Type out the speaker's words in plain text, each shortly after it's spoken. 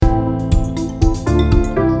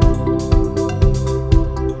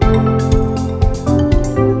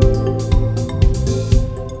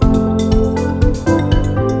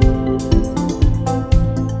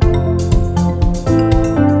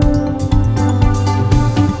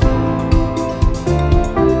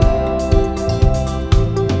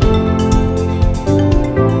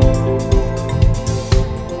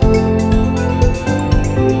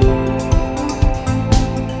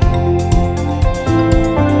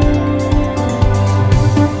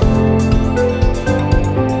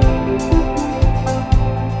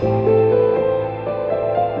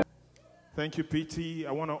Thank you, PT.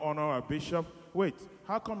 I want to honor our bishop. Wait,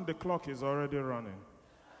 how come the clock is already running?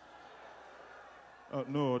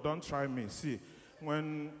 No, don't try me. See,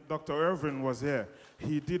 when Dr. Irvin was here,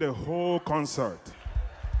 he did a whole concert.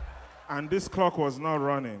 And this clock was not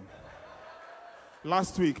running.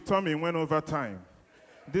 Last week, Tommy went over time.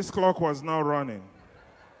 This clock was not running.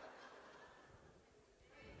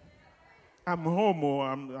 I'm homo,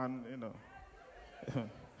 I'm you know.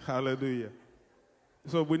 Hallelujah.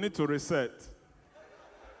 So we need to reset.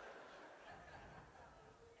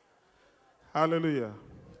 Hallelujah.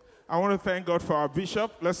 I want to thank God for our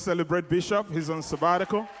bishop. Let's celebrate Bishop. He's on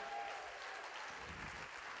sabbatical.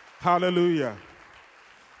 Hallelujah.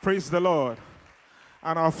 Praise the Lord.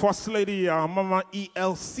 And our first lady, our Mama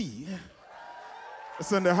ELC,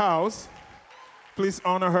 is in the house. Please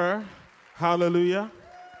honor her. Hallelujah.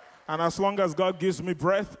 And as long as God gives me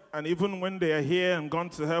breath, and even when they are here and gone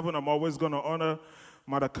to heaven, I'm always going to honor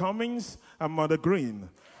Mother Cummings and Mother Green.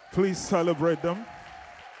 Please celebrate them.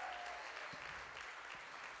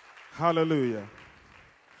 Hallelujah.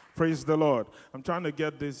 Praise the Lord. I'm trying to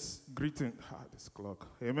get this greeting. This clock.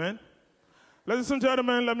 Amen. Ladies and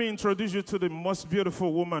gentlemen, let me introduce you to the most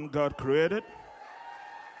beautiful woman God created.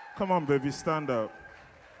 Come on, baby, stand up.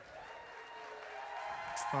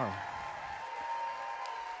 Oh.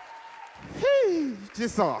 Hey,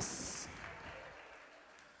 Jesus.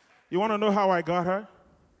 You want to know how I got her?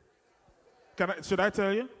 Should I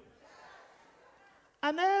tell you?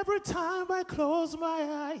 And every time I close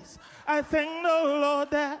my eyes, I thank the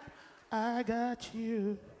Lord that I got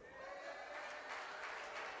you.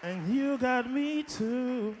 And you got me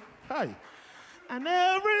too. Hi. And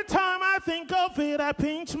every time I think of it, I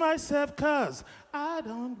pinch myself because I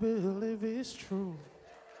don't believe it's true.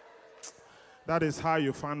 That is how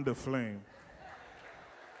you find the flame.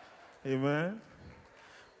 Amen.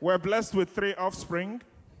 We're blessed with 3 offspring.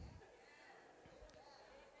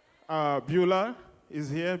 Beulah is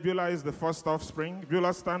here. Beulah is the first offspring.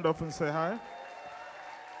 Beulah, stand up and say hi.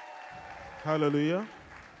 Hallelujah.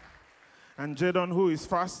 And Jadon, who is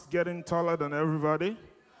fast getting taller than everybody.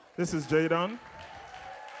 This is Jadon.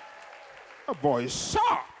 A boy is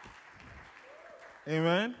sharp.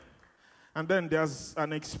 Amen. And then there's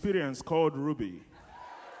an experience called Ruby.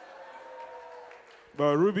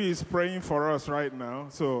 But Ruby is praying for us right now,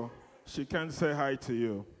 so she can't say hi to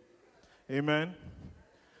you. Amen.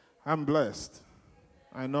 I'm blessed.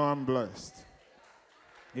 I know I'm blessed.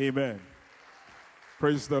 Amen.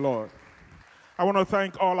 Praise the Lord. I want to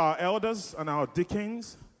thank all our elders and our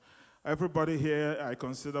deacons. Everybody here, I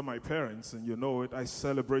consider my parents, and you know it. I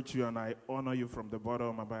celebrate you and I honor you from the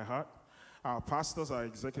bottom of my heart. Our pastors, our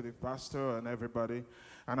executive pastor, and everybody.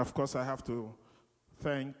 And of course, I have to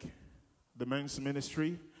thank the men's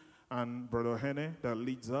ministry and Brother Hene that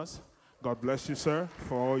leads us. God bless you, sir,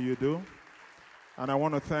 for all you do. And I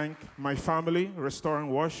want to thank my family, Restoring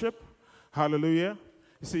Worship. Hallelujah.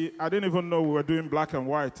 You see, I didn't even know we were doing black and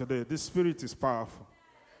white today. This spirit is powerful.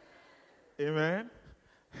 Amen.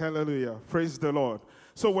 Hallelujah. Praise the Lord.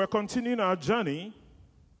 So we're continuing our journey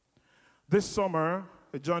this summer,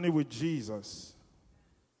 a journey with Jesus.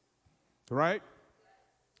 Right?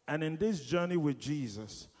 And in this journey with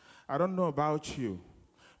Jesus, I don't know about you,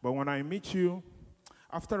 but when I meet you,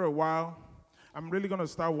 after a while, I'm really going to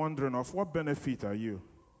start wondering of what benefit are you?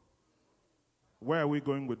 Where are we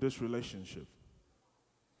going with this relationship?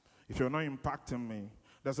 If you're not impacting me,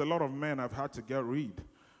 there's a lot of men I've had to get rid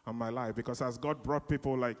of my life because as God brought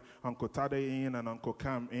people like Uncle Tade in and Uncle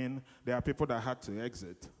Cam in, there are people that had to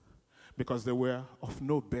exit because they were of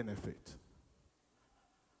no benefit.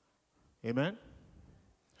 Amen?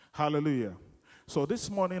 Hallelujah. So this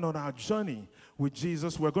morning on our journey with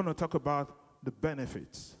Jesus, we're going to talk about the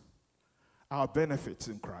benefits, our benefits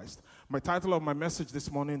in Christ. My title of my message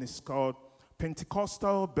this morning is called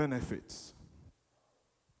Pentecostal Benefits.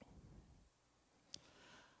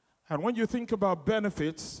 And when you think about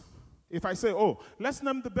benefits, if I say, let's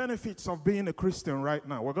name the benefits of being a Christian right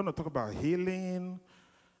now, we're going to talk about healing,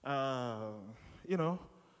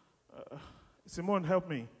 Simone, help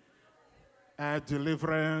me.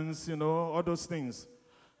 Deliverance, all those things.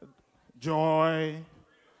 Joy,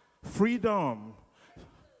 freedom,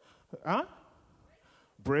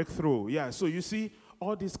 breakthrough. Yeah, so you see,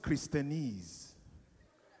 all these Christianese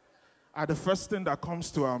are the first thing that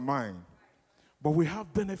comes to our mind. But we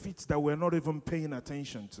have benefits that we're not even paying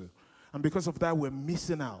attention to. And because of that, we're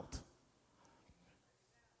missing out.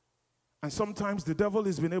 And sometimes the devil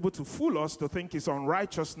has been able to fool us to think it's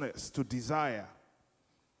unrighteousness to desire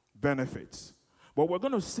benefits. But we're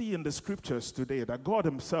going to see in the scriptures today that God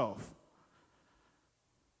himself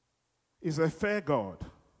is a fair God.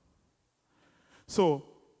 So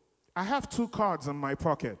I have 2 cards in my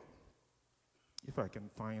pocket. If I can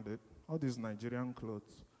find it. All these Nigerian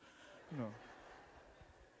clothes.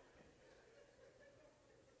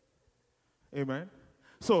 Amen.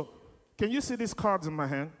 So, can you see these cards in my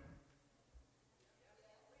hand?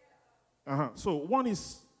 So, one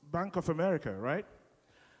is Bank of America, right?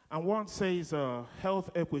 And one says health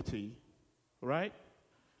equity, right?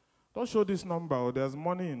 Don't show this number. There's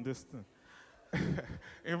money in this thing.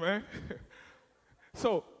 Amen.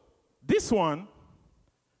 So, this one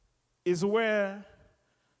is where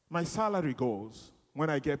my salary goes when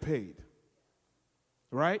I get paid.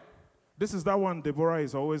 Right? This is that one Deborah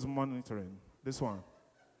is always monitoring. This one.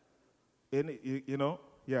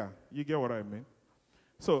 Yeah, you get what I mean.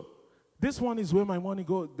 So, this one is where my money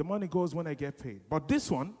goes. The money goes when I get paid. But this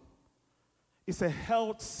one is a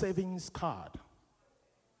health savings card.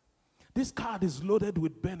 This card is loaded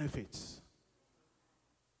with benefits.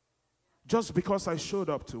 Just because I showed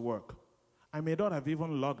up to work. I may not have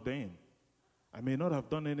even logged in. I may not have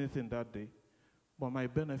done anything that day. But my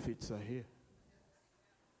benefits are here.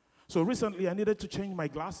 So recently I needed to change my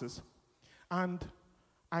glasses. And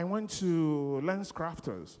I went to Lens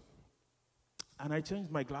Crafters. And I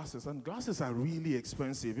changed my glasses. And glasses are really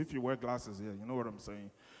expensive. If you wear glasses here, you know what I'm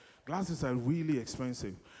saying. Glasses are really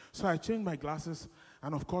expensive. So I changed my glasses.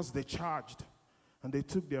 And of course they charged. And they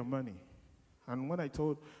took their money. And when I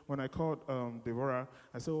called Deborah,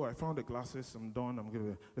 I said, I found the glasses, I'm done, I'm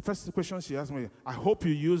good. The first question she asked me, I hope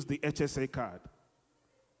you use the HSA card.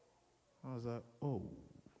 I was like, oh.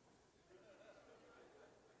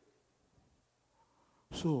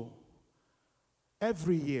 So,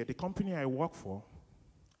 every year, the company I work for,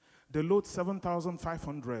 they load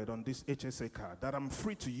 $7,500 on this HSA card that I'm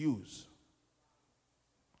free to use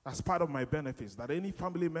as part of my benefits that any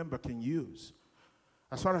family member can use.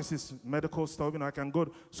 As far as this medical stuff, I can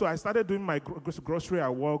go. So I started doing my grocery at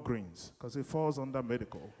Walgreens because it falls under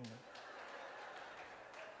medical.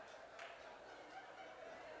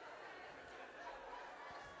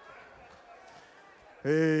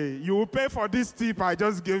 Hey, you will pay for this tip I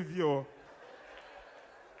just gave you.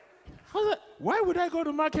 Why would I go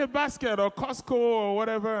to Market Basket or Costco or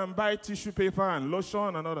whatever and buy tissue paper and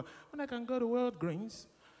lotion and all that when I can go to Walgreens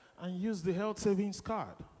and use the health savings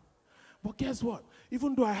card? But guess what?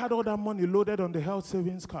 Even though I had all that money loaded on the health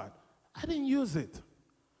savings card, I didn't use it.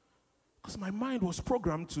 Because my mind was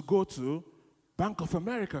programmed to go to Bank of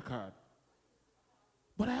America card.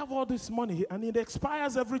 But I have all this money, and it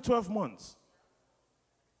expires every 12 months.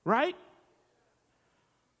 Right?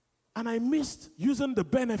 And I missed using the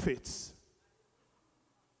benefits.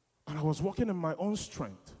 And I was working in my own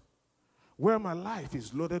strength, where my life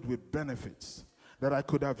is loaded with benefits that I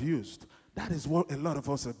could have used. That is what a lot of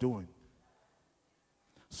us are doing.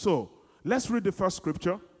 So, let's read the first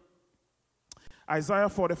scripture. Isaiah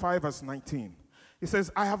 45 verse 19. It says,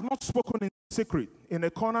 I have not spoken in secret, in a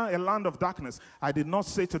corner, a land of darkness. I did not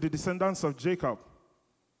say to the descendants of Jacob,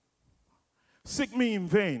 seek me in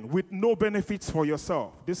vain with no benefits for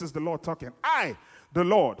yourself. This is the Lord talking. I, the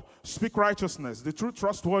Lord, speak righteousness, the truth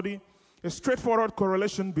trustworthy, a straightforward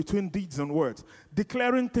correlation between deeds and words,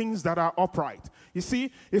 declaring things that are upright. You see,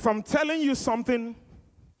 if I'm telling you something,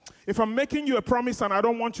 if I'm making you a promise and I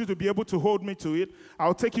don't want you to be able to hold me to it,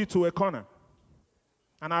 I'll take you to a corner.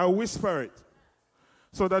 And I'll whisper it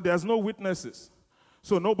so that there's no witnesses.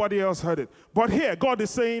 So nobody else heard it. But here, God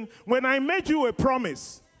is saying, when I made you a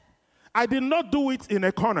promise, I did not do it in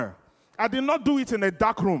a corner. I did not do it in a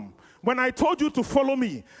dark room. When I told you to follow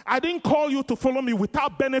me, I didn't call you to follow me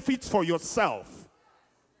without benefits for yourself.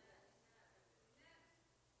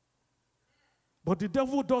 But the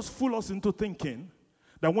devil does fool us into thinking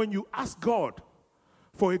that when you ask God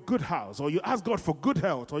for a good house, or you ask God for good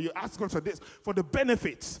health, or you ask God for this, for the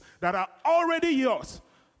benefits that are already yours,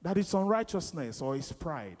 that it's unrighteousness or it's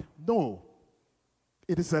pride. No.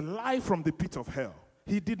 It is a lie from the pit of hell.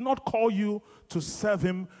 He did not call you to serve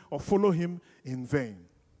him or follow him in vain.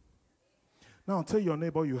 Now tell your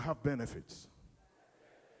neighbor you have benefits.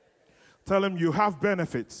 Tell him you have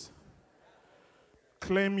benefits.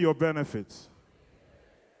 Claim your benefits.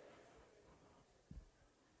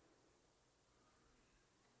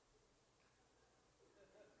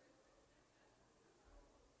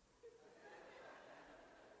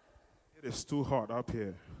 It is too hot up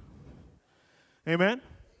here. Amen?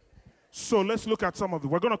 So let's look at some of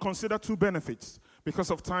them. We're going to consider 2 benefits.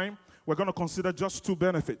 Because of time, we're going to consider just 2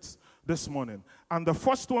 benefits this morning. And the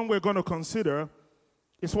first one we're going to consider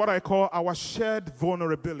is what I call our shared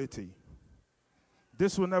vulnerability.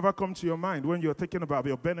 This will never come to your mind when you're thinking about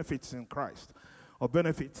your benefits in Christ or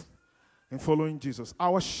benefits in following Jesus.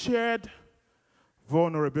 Our shared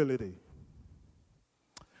vulnerability.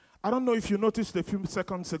 I don't know if you noticed a few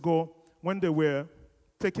seconds ago when they were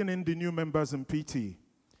taking in the new members in PT.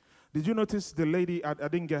 Did you notice the lady, I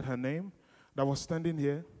didn't get her name, that was standing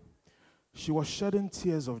here? She was shedding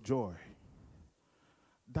tears of joy.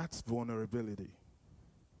 That's vulnerability.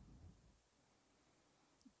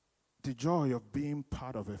 The joy of being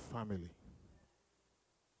part of a family.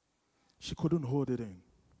 She couldn't hold it in.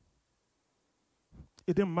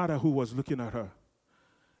 It didn't matter who was looking at her.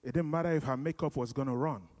 It didn't matter if her makeup was going to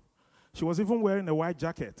run. She was even wearing a white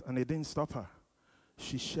jacket, and it didn't stop her.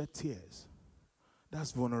 She shed tears.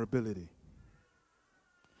 That's vulnerability.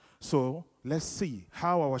 So let's see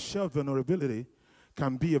how our shared vulnerability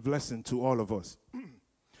can be a blessing to all of us.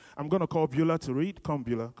 I'm going to call Beulah to read. Come,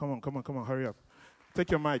 Beulah. Come on, hurry up.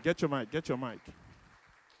 Take your mic. Get your mic.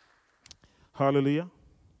 Hallelujah.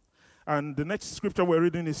 And the next scripture we're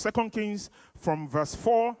reading is 2 Kings from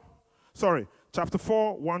chapter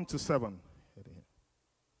 4, 1 to 7.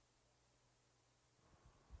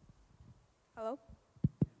 Hello?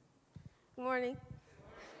 Good morning.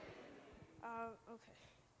 Okay.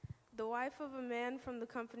 The wife of a man from the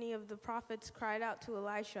company of the prophets cried out to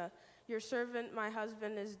Elisha, "Your servant, my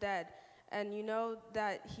husband, is dead, and you know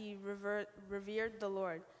that he revered the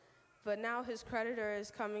Lord. But now his creditor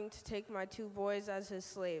is coming to take my 2 boys as his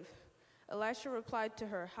slave." Elisha replied to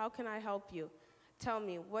her, "How can I help you? Tell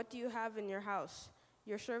me, what do you have in your house?"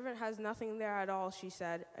 "Your servant has nothing there at all," she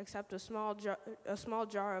said, "except a small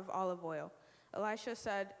jar of olive oil." Elisha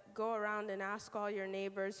said, "Go around and ask all your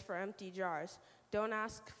neighbors for empty jars. Don't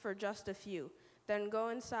ask for just a few. Then go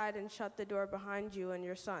inside and shut the door behind you and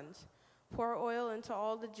your sons. Pour oil into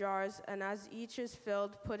all the jars, and as each is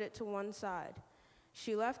filled, put it to one side."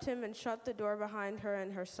 She left him and shut the door behind her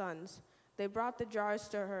and her sons. They brought the jars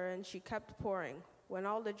to her, and she kept pouring. When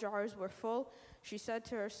all the jars were full, she said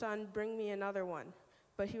to her son, "Bring me another one."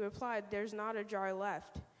 But he replied, "There's not a jar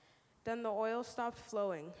left." Then the oil stopped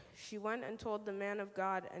flowing. She went and told the man of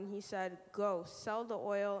God, and he said, "Go, sell the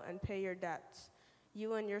oil and pay your debts.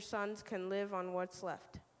 You and your sons can live on what's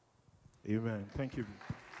left." Amen. Thank you.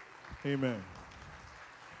 Amen.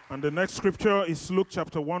 And the next scripture is Luke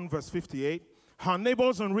chapter 1, verse 58. Her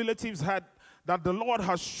neighbors and relatives had that the Lord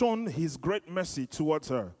has shown his great mercy towards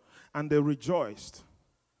her, and they rejoiced.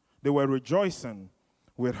 They were rejoicing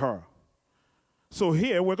with her. So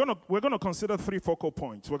here we're gonna consider 3 focal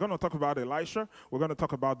points. We're gonna talk about Elisha, we're gonna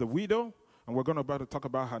talk about the widow, and we're gonna talk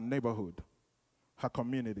about her neighborhood, her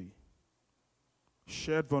community.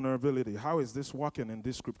 Shared vulnerability. How is this working in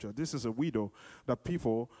this scripture? This is a widow that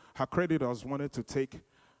people, her creditors, wanted to take.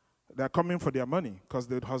 They're coming for their money because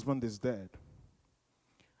their husband is dead.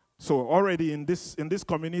 So already in this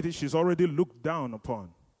community, she's already looked down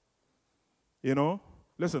upon. You know?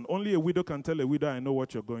 Listen, only a widow can tell a widow, "I know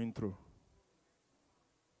what you're going through."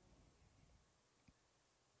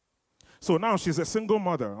 So now she's a single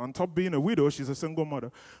mother. On top of being a widow, she's a single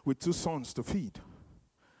mother with 2 sons to feed.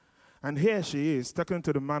 And here she is talking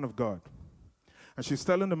to the man of God. And she's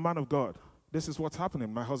telling the man of God, "This is what's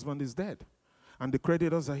happening. My husband is dead. And the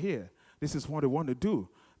creditors are here. This is what they want to do.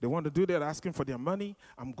 They want to do that, asking for their money.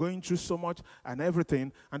 I'm going through so much and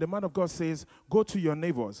everything." And the man of God says, "Go to your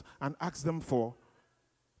neighbors and ask them for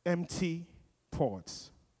empty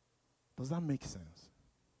pots." Does that make sense?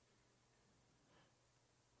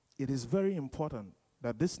 It is very important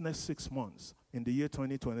that this next 6 months in the year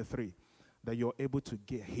 2023, that you're able to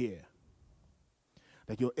get here.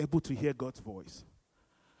 That you're able to hear God's voice.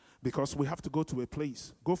 Because we have to go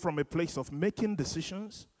from a place of making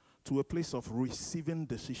decisions to a place of receiving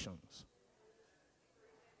decisions.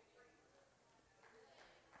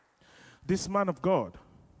 This man of God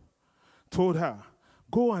told her,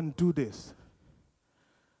 "Go and do this."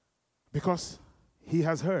 Because he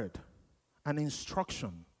has heard an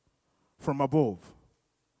instruction from above.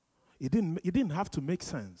 It didn't have to make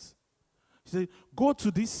sense. He said, "Go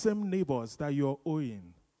to these same neighbors that you're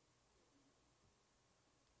owing."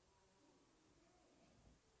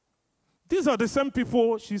 These are the same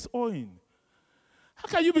people she's owing. How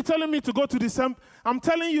can you be telling me to go to the same? I'm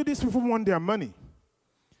telling you, these people want their money.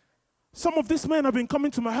 Some of these men have been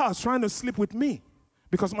coming to my house trying to sleep with me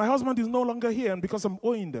because my husband is no longer here and because I'm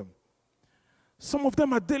owing them. Some of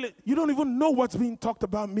them are dealing. You don't even know what's being talked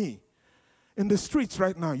about me in the streets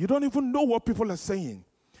right now. You don't even know what people are saying.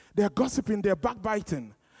 They're gossiping, they're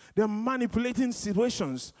backbiting, they're manipulating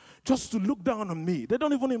situations just to look down on me. They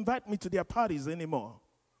don't even invite me to their parties anymore.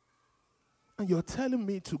 And you're telling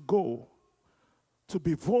me to go, to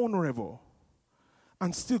be vulnerable,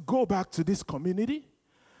 and still go back to this community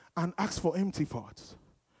and ask for empty pots.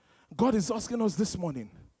 God is asking us this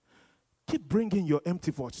morning, keep bringing your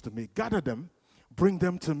empty pots to me. Gather them, bring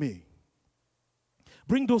them to me.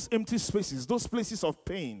 bring those empty spaces, those places of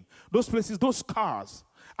pain, those places, those scars.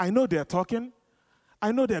 I know they're talking.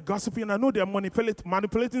 I know they're gossiping. I know they're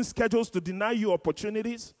manipulating schedules to deny you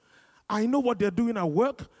opportunities. I know what they're doing at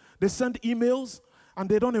work. They send emails, and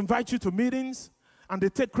they don't invite you to meetings, and they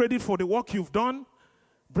take credit for the work you've done.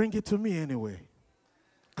 Bring it to me anyway.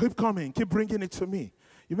 Keep coming. Keep bringing it to me.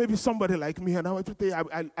 You may be somebody like me, and every day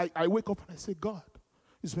I wake up and I say, God,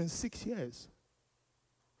 it's been 6 years,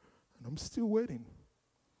 and I'm still waiting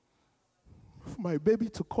for my baby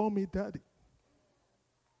to call me daddy.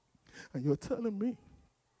 And you're telling me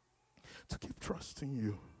to keep trusting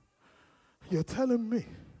you. You're telling me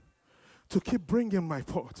to keep bringing my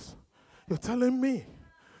thoughts. You're telling me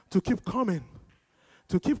to keep coming,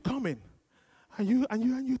 And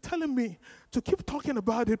you're telling me to keep talking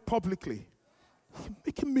about it publicly. You're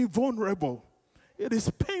making me vulnerable. It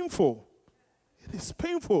is painful. It is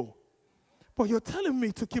painful. But you're telling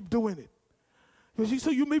me to keep doing it.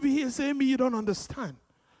 So you may be here saying, me, you don't understand.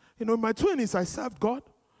 In my 20s, I served God.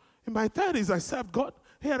 In my 30s, I served God.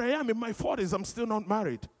 Here I am in my 40s, I'm still not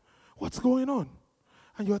married. What's going on?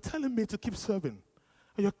 And you're telling me to keep serving.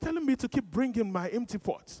 And you're telling me to keep bringing my empty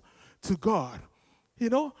pots to God.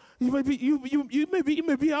 You may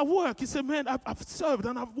be at work. You say, man, I've served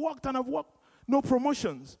and I've worked. No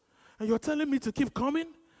promotions. And you're telling me to keep coming?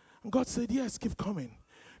 And God said, yes, keep coming.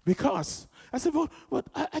 Because I said, but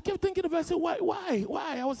I kept thinking about it. I said, why?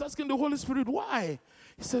 I was asking the Holy Spirit, why?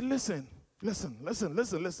 He said, listen.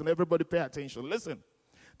 Everybody pay attention. Listen.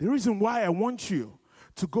 The reason why I want you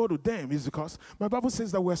to go to them is because my Bible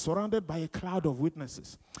says that we're surrounded by a cloud of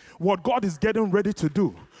witnesses. What God is getting ready to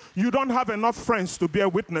do, you don't have enough friends to bear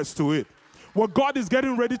witness to it. What God is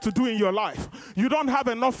getting ready to do in your life, you don't have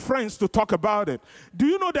enough friends to talk about it. Do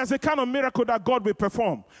you know there's a kind of miracle that God will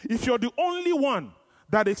perform? If you're the only one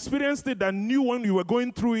that experienced it, that knew when you were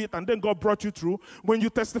going through it, and then God brought you through, when you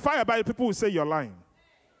testify about it, people will say you're lying.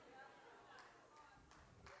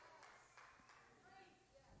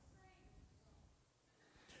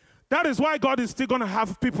 That is why God is still going to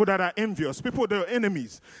have people that are envious, people that are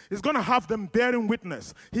enemies. He's going to have them bearing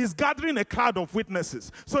witness. He's gathering a cloud of witnesses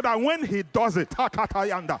so that when he does it,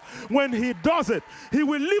 he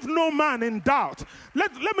will leave no man in doubt.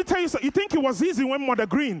 Let me tell you something. You think it was easy when Mother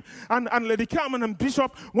Green and Lady Carmen and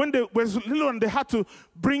Bishop, when they were little and they had to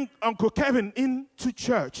bring Uncle Kevin into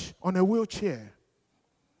church on a wheelchair?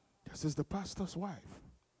 This is the pastor's wife.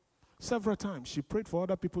 Several times she prayed for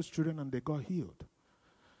other people's children and they got healed.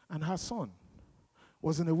 And her son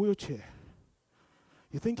was in a wheelchair.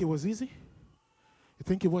 You think it was easy? You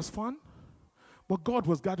think it was fun? But God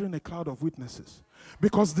was gathering a cloud of witnesses.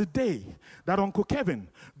 Because the day that Uncle Kevin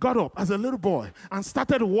got up as a little boy and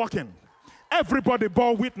started walking, everybody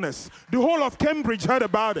bore witness. The whole of Cambridge heard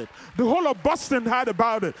about it. The whole of Boston heard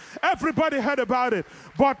about it. Everybody heard about it.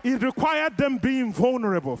 But it required them being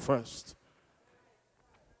vulnerable first.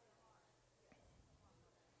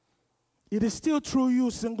 It is still through you,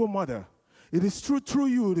 single mother. It is true through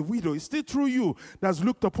you, the widow. It's still through you that's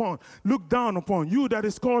looked down upon. You that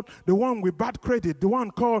is called the one with bad credit, the one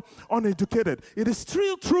called uneducated. It is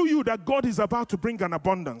still through you that God is about to bring an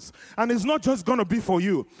abundance. And it's not just going to be for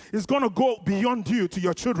you. It's going to go beyond you to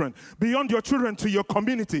your children, beyond your children to your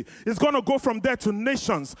community. It's going to go from there to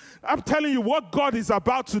nations. I'm telling you what God is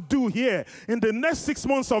about to do here in the next 6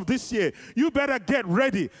 months of this year. You better get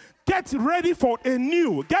ready. Get ready for a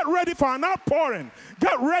new. Get ready for an outpouring.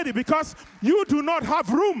 Get ready because you do not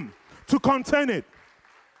have room to contain it.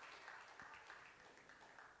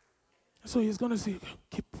 So he's going to say,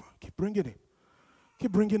 keep bringing it.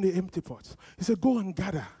 Keep bringing the empty pots. He said, go and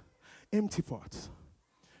gather empty pots.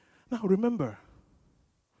 Now remember,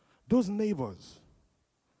 those neighbors,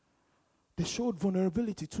 they showed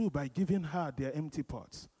vulnerability too by giving her their empty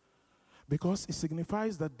pots. Because it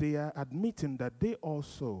signifies that they are admitting that they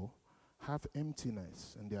also have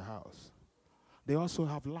emptiness in their house. They also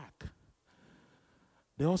have lack.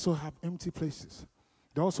 They also have empty places.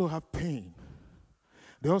 They also have pain.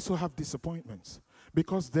 They also have disappointments.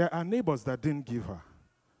 Because there are neighbors that didn't give her.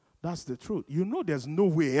 That's the truth. You know there's no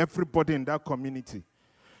way everybody in that community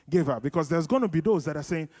gave her. Because there's going to be those that are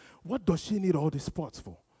saying, what does she need all these pots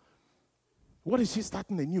for? What is she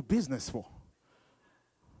starting a new business for?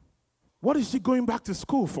 What is she going back to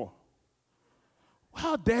school for?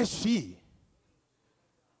 How dare she?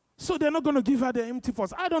 So they're not going to give her the empty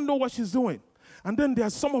pots. I don't know what she's doing. And then there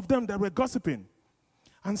are some of them that were gossiping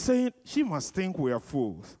and saying, she must think we are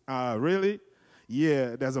fools. Really?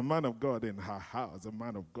 Yeah, there's a man of God in her house, a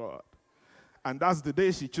man of God. And that's the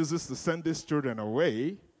day she chooses to send these children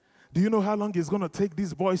away. Do you know how long it's going to take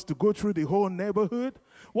these boys to go through the whole neighborhood?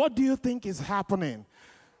 What do you think is happening?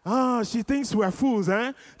 She thinks we're fools,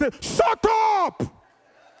 eh? Shut up!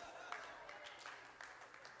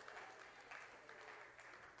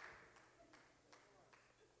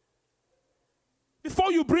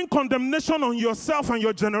 Before you bring condemnation on yourself and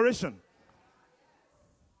your generation.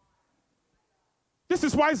 This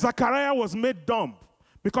is why Zechariah was made dumb.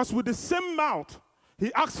 Because with the same mouth,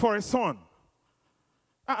 he asked for a son.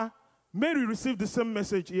 Mary received the same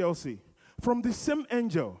message, ELC, from the same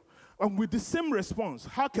angel, and with the same response.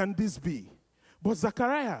 How can this be? But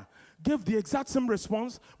Zechariah gave the exact same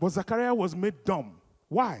response, but Zechariah was made dumb.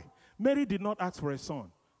 Why? Mary did not ask for a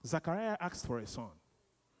son. Zechariah asked for a son.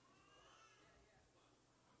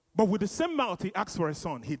 But with the same mouth, he asked for a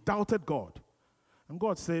son. He doubted God. And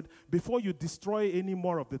God said, before you destroy any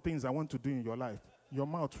more of the things I want to do in your life, your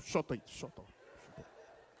mouth, shut up.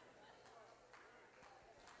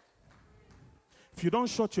 If you don't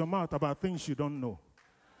shut your mouth about things you don't know,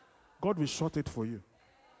 God will shut it for you.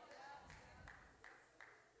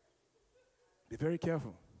 Be very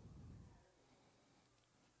careful.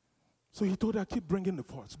 So he told her, keep bringing the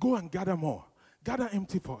pots. Go and gather more. Gather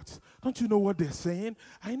empty pots. Don't you know what they're saying?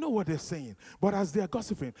 I know what they're saying. But as they're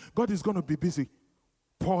gossiping, God is going to be busy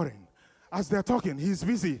pouring. As they're talking, he's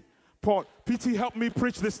busy. Pour. PT, help me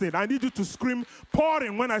preach this thing. I need you to scream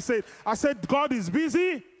pouring when I said God is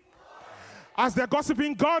busy. As they're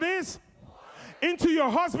gossiping, God is into your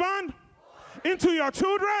husband, into your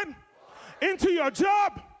children, into your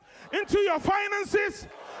job, into your finances.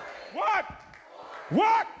 What?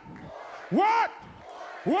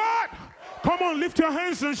 Come on, lift your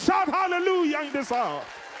hands and shout hallelujah in this house.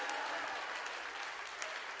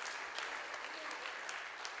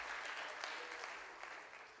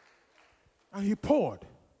 And he poured.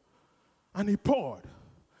 And he poured.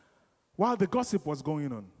 While the gossip was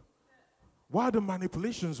going on. While the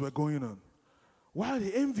manipulations were going on. While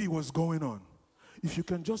the envy was going on. If you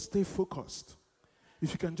can just stay focused.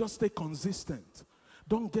 If you can just stay consistent.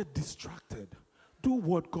 Don't get distracted. Do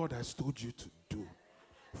what God has told you to do.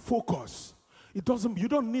 Focus. You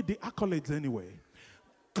don't need the accolades anyway.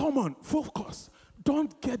 Come on, focus.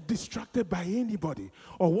 Don't get distracted by anybody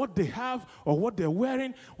or what they have or what they're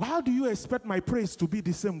wearing. How do you expect my praise to be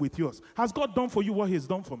the same with yours? Has God done for you what he's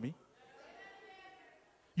done for me?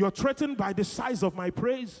 You're threatened by the size of my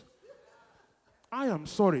praise? I am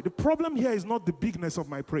sorry. The problem here is not the bigness of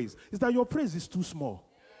my praise. It's that your praise is too small.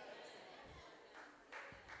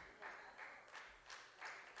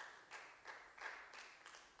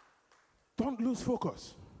 Don't lose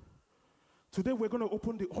focus. Today we're going to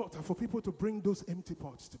open the altar for people to bring those empty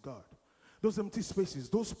pots to God. Those empty spaces,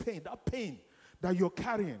 that pain that you're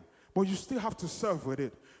carrying, but you still have to serve with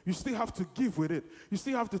it. You still have to give with it. You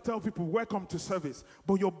still have to tell people, welcome to service,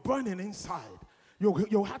 but you're burning inside.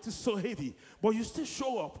 Your heart is so heavy, but you still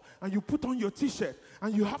show up and you put on your t-shirt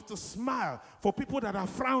and you have to smile for people that are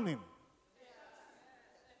frowning.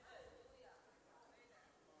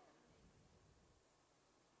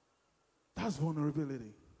 That's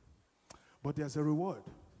vulnerability. But there's a reward.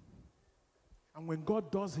 And when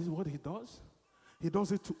God does what he does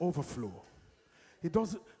it to overflow. He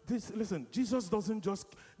does this. Listen, Jesus doesn't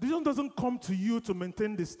come to you to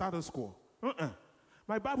maintain the status quo.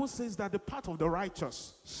 My Bible says that the path of the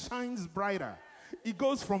righteous shines brighter. It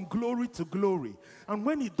goes from glory to glory. And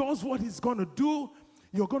when he does what he's going to do,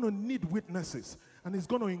 you're going to need witnesses. And it's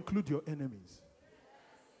going to include your enemies.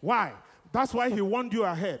 Why? That's why he warned you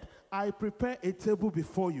ahead. I prepare a table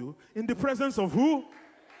before you in the presence of who?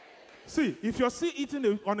 See, if you're still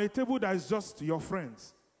eating on a table that is just your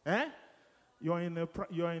friends, you're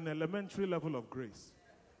in elementary level of grace.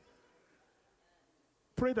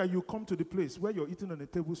 Pray that you come to the place where you're eating on a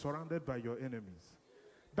table surrounded by your enemies.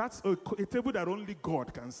 That's a table that only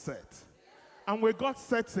God can set. And when God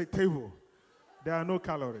sets a table, there are no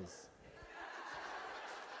calories.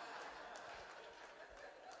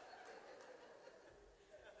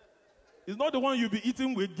 It's not the one you'll be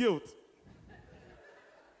eating with guilt.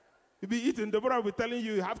 You'll be eating, Deborah will be telling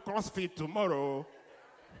you have CrossFit tomorrow.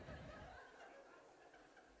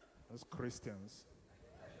 Those Christians.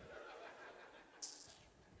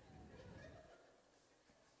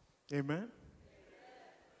 Amen?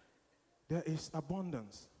 There is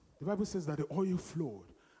abundance. The Bible says that the oil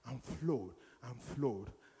flowed and flowed and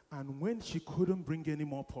flowed. And when she couldn't bring any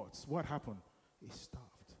more pots, what happened? It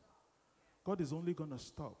stopped. God is only going to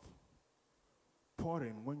stop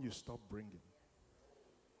pouring when you stop bringing.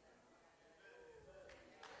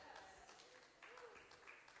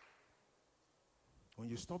 When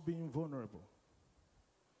you stop being vulnerable.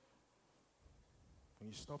 When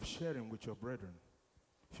you stop sharing with your brethren.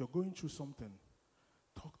 If you're going through something,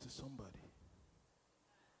 talk to somebody.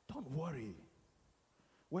 Don't worry.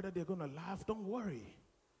 whether they're going to laugh, don't worry.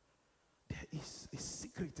 There is a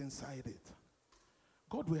secret inside it.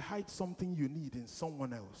 God will hide something you need in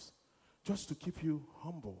someone else just to keep you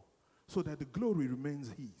humble so that the glory remains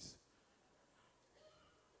His.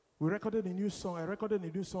 We recorded a new song. I recorded a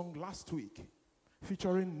new song last week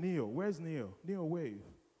featuring Neil. Where's Neil? Neil Wave.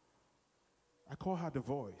 I call her the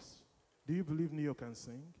voice. Do you believe Neil can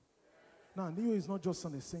sing? Now, Neil is not just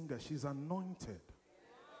a singer. She's anointed.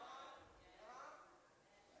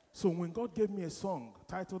 So when God gave me a song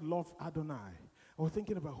titled Love Adonai, I was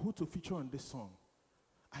thinking about who to feature on this song.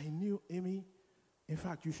 I knew Emmy. In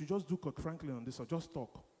fact, you should just do Kirk Franklin on this or just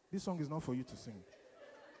talk. This song is not for you to sing.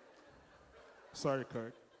 Sorry,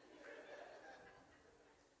 Kirk.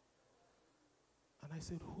 And I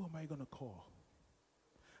said, who am I going to call?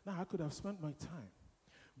 Now, I could have spent my time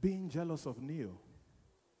being jealous of Neil.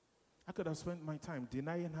 I could have spent my time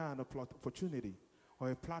denying her an opportunity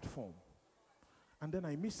or a platform. And then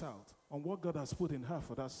I miss out on what God has put in her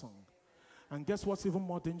for that song. And guess what's even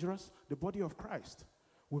more dangerous? The body of Christ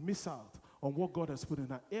will miss out on what God has put in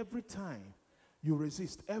her. Every time you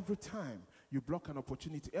resist, every time you block an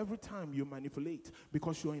opportunity, every time you manipulate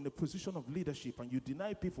because you're in a position of leadership and you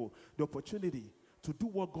deny people the opportunity to do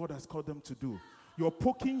what God has called them to do, you're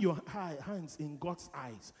poking your hands in God's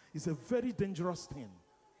eyes. It's a very dangerous thing.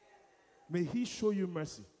 May He show you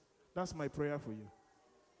mercy. That's my prayer for you.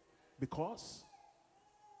 Because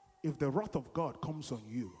if the wrath of God comes on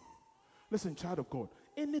you, listen, child of God,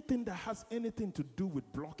 anything that has anything to do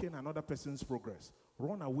with blocking another person's progress,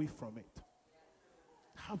 run away from it.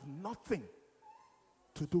 Have nothing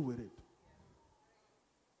to do with it.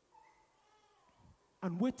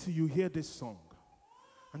 And wait till you hear this song.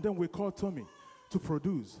 And then we call Tommy to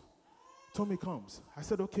produce. Tommy comes. I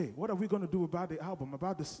said, okay, what are we going to do about the album,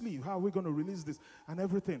 about the sleeve? How are we going to release this and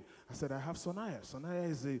everything? I said, I have Sonaya.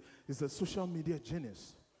 Sonaya is a social media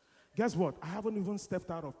genius. Guess what? I haven't even stepped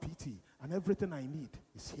out of PT, and everything I need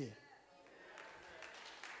is here.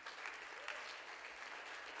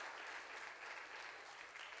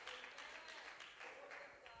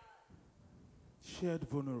 Shared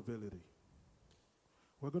vulnerability.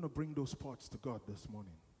 We're going to bring those parts to God this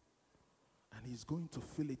morning. And He's going to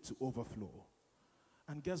fill it to overflow.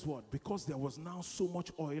 And guess what? Because there was now so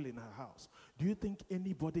much oil in her house, do you think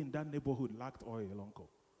anybody in that neighborhood lacked oil, Uncle?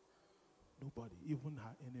 Nobody. Even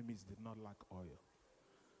her enemies did not lack oil.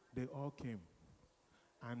 They all came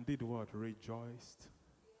and did what? Rejoiced.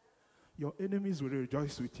 Your enemies will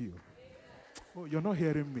rejoice with you. Oh, you're not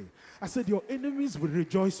hearing me. I said your enemies will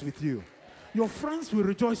rejoice with you. Your friends will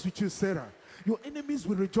rejoice with you, Sarah. Your enemies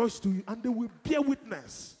will rejoice to you, and they will bear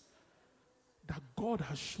witness that God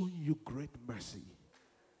has shown you great mercy.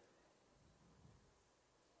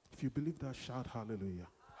 If you believe that, shout hallelujah.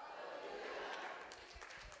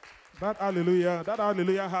 That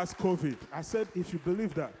hallelujah has COVID. I said, if you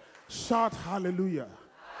believe that, shout hallelujah.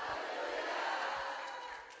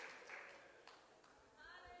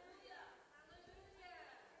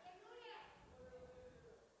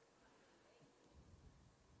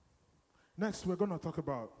 Next, we're going to talk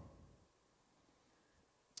about,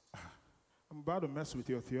 I'm about to mess with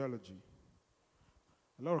your theology.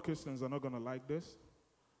 A lot of Christians are not going to like this,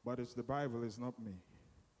 but it's the Bible, it's not me.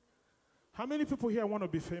 How many people here want to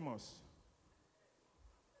be famous?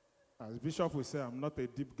 As Bishop will say, I'm not a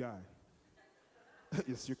deep guy.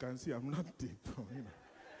 Yes, you can see I'm not deep.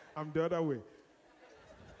 I'm the other way.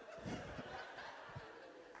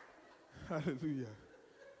 Hallelujah.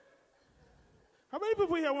 How many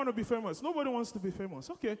people here want to be famous? Nobody wants to be famous.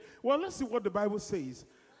 Okay, well, let's see what the Bible says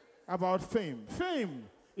about fame. Fame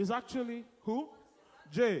is actually who?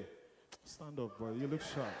 Jay. Stand up, boy. You look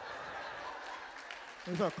sharp.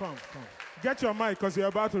 Come. Get your mic because you're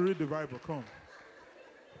about to read the Bible. Come.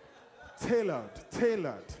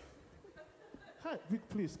 Tailored. Hi,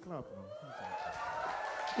 please clap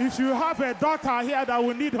now. If you have a daughter here that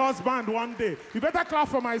will need husband one day, you better clap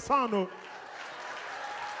for my son. Oh.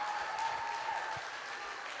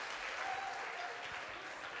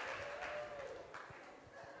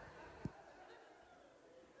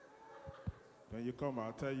 When you come,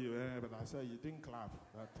 I'll tell you, but I said you didn't clap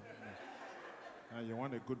that time. And you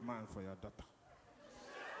want a good man for your daughter.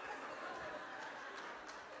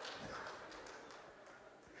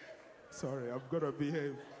 Sorry, I'm going to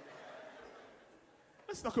behave.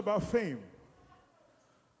 Let's talk about fame.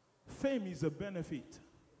 Fame is a benefit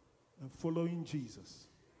in following Jesus.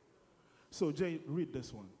 So, Jay, read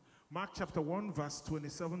this one. Mark chapter 1, verse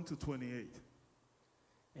 27 to 28.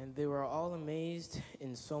 And they were all amazed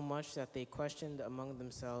in so much that they questioned among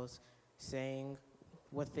themselves, saying,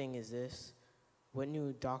 what thing is this? What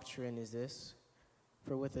new doctrine is this?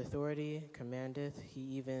 For with authority commandeth he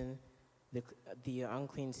even the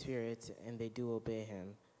unclean spirits, and they do obey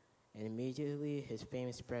him. And immediately his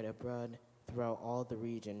fame spread abroad throughout all the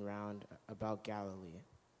region round about Galilee.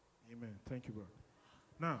 Amen. Thank you, bro.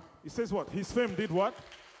 Now, it says what? His fame did what?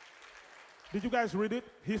 Did you guys read it?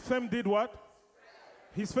 His fame did what?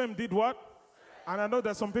 His fame did what? And I know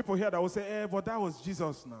there's some people here that will say, but that was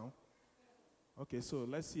Jesus now. Okay, so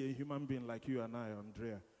let's see a human being like you and I,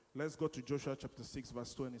 Andrea. Let's go to Joshua chapter 6,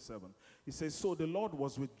 verse 27. It says, so the Lord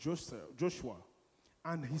was with Joshua,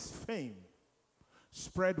 and his fame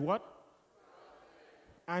spread what?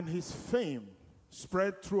 And his fame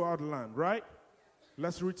spread throughout the land, right?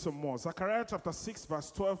 Let's read some more. Zechariah chapter 6,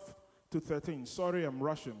 verse 12 to 13. Sorry, I'm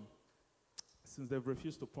rushing, since they've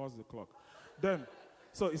refused to pause the clock.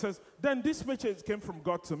 So it says, then this message came from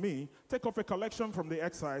God to me. Take off a collection from the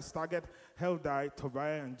exiles, Target, Heldai,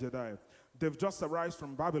 Tobiah, and Jediah. They've just arrived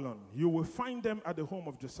from Babylon. You will find them at the home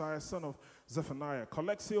of Josiah, son of Zephaniah.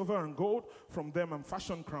 Collect silver and gold from them and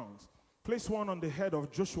fashion crowns. Place one on the head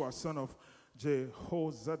of Joshua, son of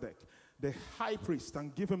Jehozadak, the high priest,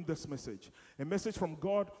 and give him this message. A message from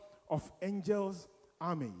God of angels'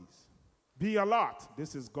 armies. Be alert.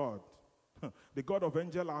 This is God. The God of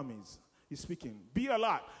angel armies is speaking. Be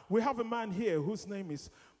alert. We have a man here whose name is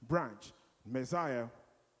Branch, Messiah,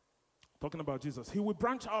 talking about Jesus. He will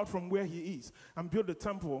branch out from where he is and build a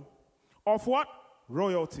temple of what?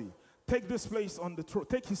 Royalty. Take his place on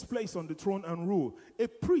the throne and rule. A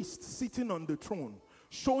priest sitting on the throne,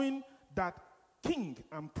 showing that king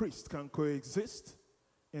and priest can coexist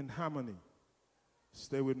in harmony.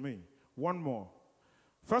 Stay with me. One more.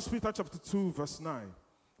 1 Peter chapter 2, verse 9.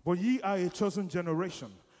 But ye are a chosen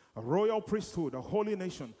generation, a royal priesthood, a holy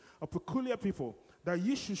nation, a peculiar people, that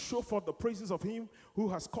ye should show forth the praises of him who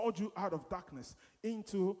has called you out of darkness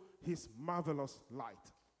into his marvelous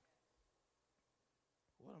light.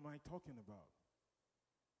 What am I talking about?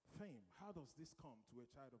 Fame. How does this come to a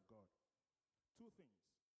child of God? Two things.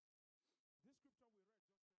 This scripture we read just,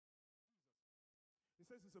 it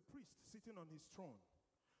says it's a priest sitting on his throne.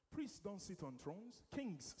 Priests don't sit on thrones.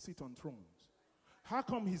 Kings sit on thrones. How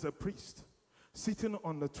come he's a priest sitting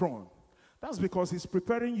on the throne? That's because he's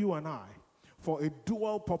preparing you and I for a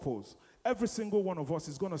dual purpose. Every single one of us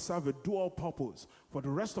is going to serve a dual purpose. For the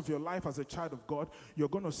rest of your life as a child of God, you're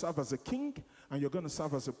going to serve as a king and you're going to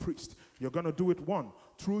serve as a priest. You're going to do it, one,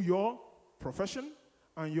 through your profession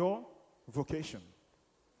and your vocation.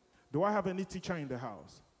 Do I have any teacher in the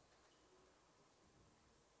house?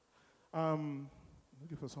 Looking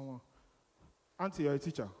for someone. Auntie, you're a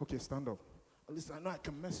teacher. Okay, stand up. At least I know I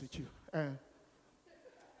can mess with you.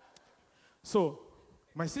 So,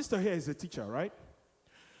 my sister here is a teacher, right?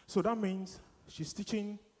 So that means she's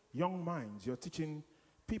teaching young minds. You're teaching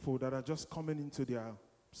people that are just coming into their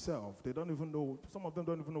self. They don't even know, some of them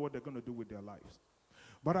don't even know what they're going to do with their lives.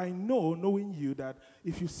 But I know, knowing you, that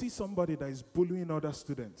if you see somebody that is bullying other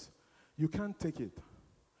students, you can't take it.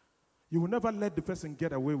 You will never let the person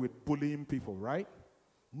get away with bullying people, right?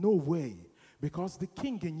 No way. Because the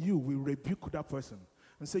king in you will rebuke that person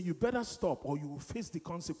and say, you better stop or you will face the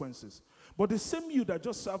consequences. But the same you that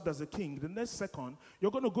just served as a king, the next second,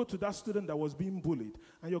 you're going to go to that student that was being bullied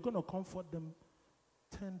and you're going to comfort them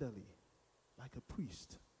tenderly, like a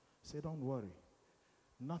priest. Say, don't worry.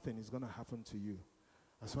 Nothing is going to happen to you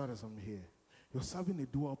as far as I'm here. You're serving a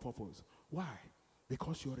dual purpose. Why?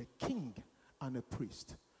 Because you're a king and a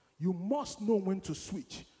priest. You must know when to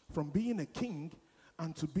switch from being a king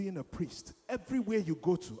and to being a priest. Everywhere you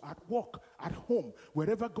go to, at work, at home,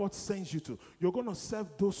 wherever God sends you to, you're going to serve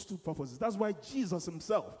those two purposes. That's why Jesus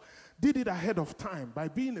himself did it ahead of time by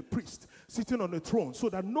being a priest, sitting on the throne, so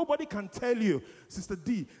that nobody can tell you, Sister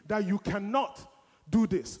D, that you cannot do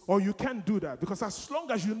this or you can't do that. Because as long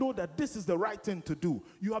as you know that this is the right thing to do,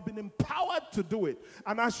 you have been empowered to do it.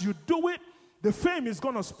 And as you do it, the fame is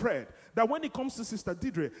going to spread. That when it comes to Sister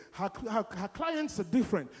Deidre, her clients are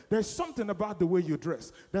different. There's something about the way you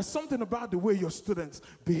dress. There's something about the way your students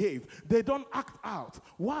behave. They don't act out.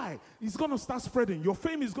 Why? It's going to start spreading. Your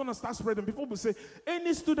fame is going to start spreading. People will say,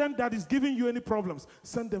 any student that is giving you any problems,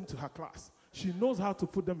 send them to her class. She knows how to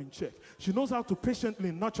put them in check. She knows how to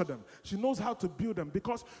patiently nurture them. She knows how to build them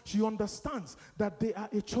because she understands that they are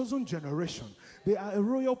a chosen generation. They are a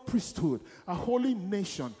royal priesthood, a holy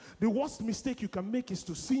nation. The worst mistake you can make is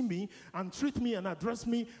to see me and treat me and address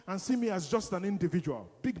me and see me as just an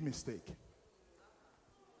individual. Big mistake.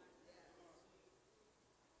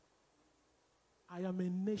 I am a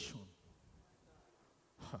nation.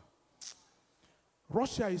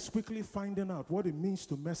 Russia is quickly finding out what it means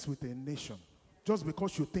to mess with a nation just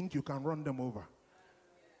because you think you can run them over.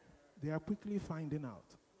 They are quickly finding out.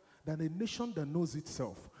 that a nation that knows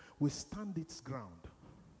itself will stand its ground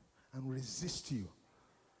and resist you.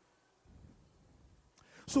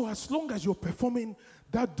 So as long as you're performing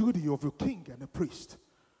that duty of a king and a priest,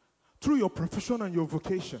 through your profession and your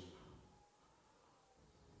vocation,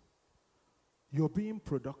 you're being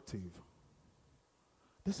productive.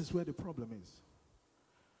 This is where the problem is.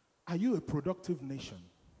 Are you a productive nation?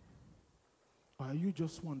 Or are you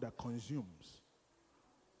just one that consumes?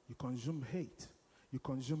 You consume hate. You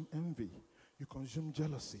consume envy. You consume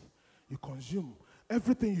jealousy. You consume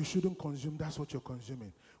everything you shouldn't consume. That's what you're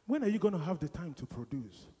consuming. When are you going to have the time to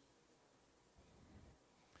produce?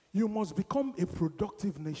 You must become a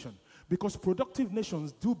productive nation, because productive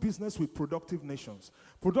nations do business with productive nations.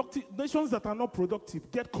 Productive nations that are not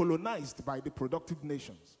productive get colonized by the productive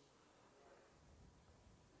nations.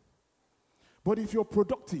 But if you're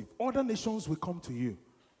productive, other nations will come to you.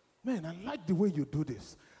 Man, I like the way you do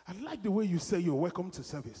this. I like the way you say you're welcome to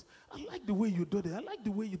service. I like the way you do this. I like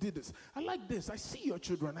the way you did this. I like this. I see your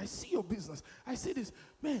children. I see your business. I see this.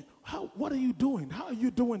 Man, what are you doing? How are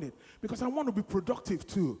you doing it? Because I want to be productive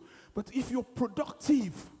too. But if you're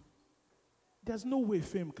productive, there's no way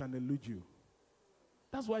fame can elude you.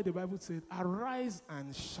 That's why the Bible said, arise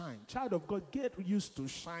and shine. Child of God, get used to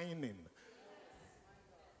shining.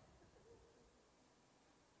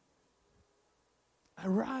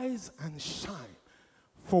 Arise and shine.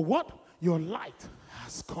 For what? Your light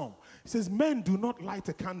has come. It says, men do not light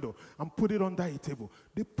a candle and put it under a table.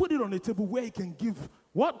 They put it on a table where it can give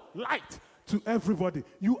what? Light to everybody.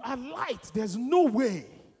 You are light. There's no way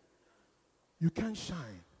you can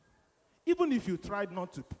shine. Even if you tried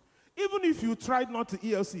not to. Even if you tried not to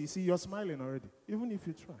ELC. See, you're smiling already. Even if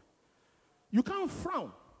you try. You can't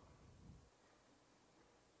frown.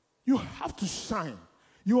 You have to shine.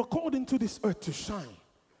 You are called into this earth to shine.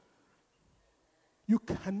 You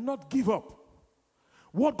cannot give up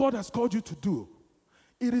what God has called you to do.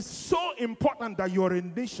 It is so important that you're a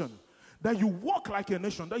nation, that you walk like a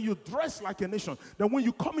nation, that you dress like a nation, that when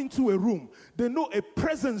you come into a room, they know a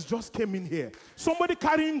presence just came in here. Somebody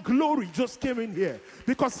carrying glory just came in here.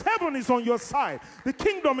 Because heaven is on your side. The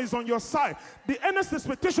kingdom is on your side. The earnest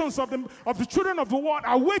expectations of the children of the world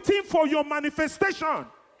are waiting for your manifestation.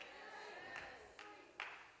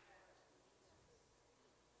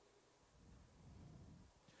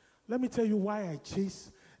 Let me tell you why I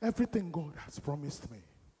chase everything God has promised me.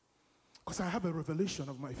 Because I have a revelation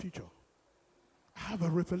of my future. I have a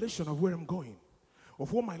revelation of where I'm going,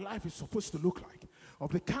 of what my life is supposed to look like,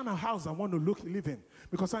 of the kind of house I want to live in.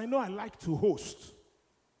 Because I know I like to host.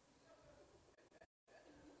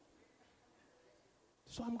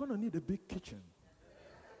 So I'm going to need a big kitchen.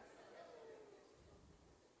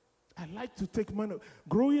 I like to take money.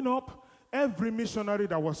 Growing up, every missionary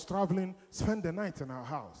that was traveling spent the night in our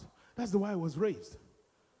house. That's the way I was raised.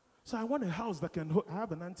 So I want a house that can I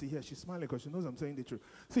have an auntie here. She's smiling because she knows I'm saying the truth.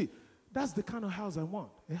 See, that's the kind of house I want.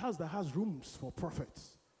 A house that has rooms for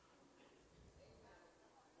prophets.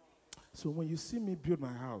 So when you see me build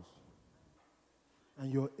my house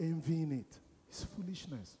and you're envying it, it's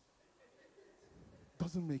foolishness.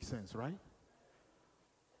 Doesn't make sense, right?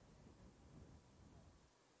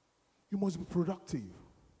 You must be productive.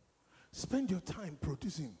 Spend your time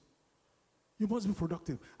producing. You must be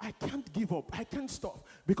productive. I can't give up. I can't stop.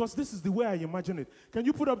 Because this is the way I imagine it. Can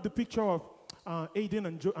you put up the picture of Aiden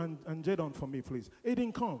and Jadon for me, please?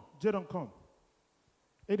 Aiden, come. Jadon, come.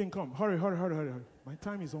 Aiden, come. Hurry. My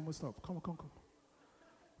time is almost up. Come.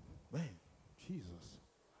 Man, Jesus.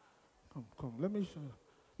 Come. Let me show you.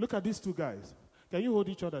 Look at these two guys. Can you hold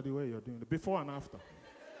each other the way you're doing it? Before and after.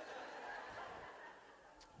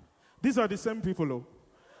 These are the same people, though.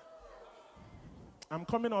 I'm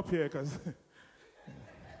coming up here because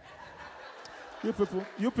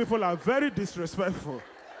you people are very disrespectful. Look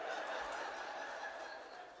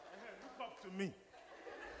up to me.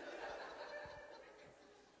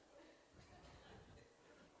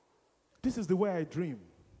 This is the way I dream.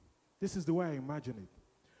 This is the way I imagine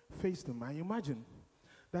it. Face them. I imagine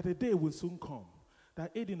that a day will soon come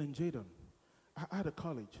that Aiden and Jadon are at a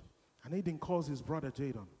college, and Aiden calls his brother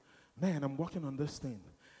Jadon. Man, I'm working on this thing.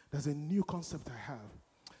 There's a new concept I have.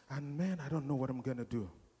 And man, I don't know what I'm going to do.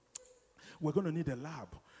 We're going to need a lab.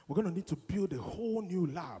 We're going to need to build a whole new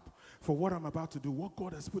lab for what I'm about to do, what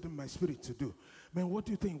God has put in my spirit to do. Man, what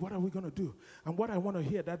do you think? What are we going to do? And what I want to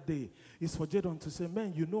hear that day is for Jadon to say,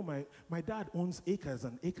 man, you know my dad owns acres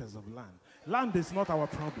and acres of land. Land is not our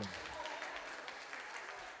problem.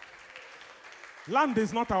 Land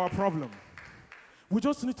is not our problem. We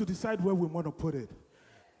just need to decide where we want to put it.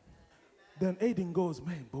 Then Aiden goes,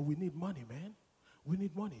 man, but we need money, man. We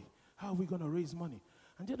need money. How are we going to raise money?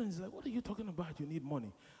 And Jaden is like, what are you talking about? You need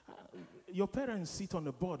money. Your parents sit on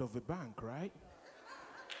the board of a bank, right?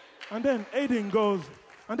 And then Aiden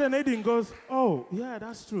goes, oh, yeah,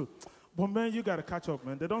 that's true. But man, you got to catch up,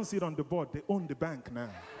 man. They don't sit on the board. They own the bank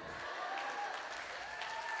now.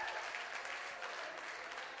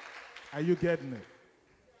 Are you getting it?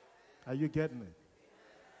 Are you getting it?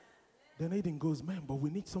 Then Aiden goes, man, but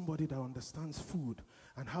we need somebody that understands food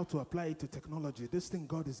and how to apply it to technology. This thing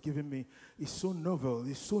God is giving me is so novel,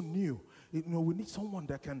 it's so new. We need someone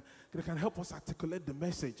that can help us articulate the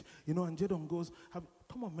message. And Jaden goes,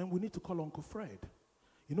 come on, man, we need to call Uncle Fred.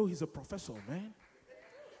 He's a professor, man.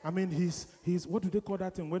 I mean, he's what do they call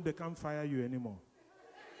that thing when they can't fire you anymore?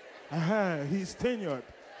 He's tenured.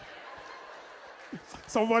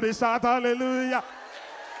 Somebody shout hallelujah.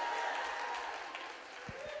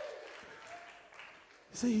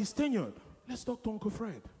 Say he's tenured. Let's talk to Uncle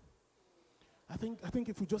Fred. I think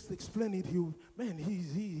if we just explain it,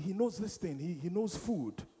 he knows this thing. He knows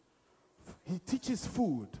food. He teaches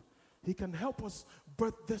food. He can help us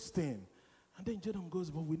birth this thing. And then Jaden goes,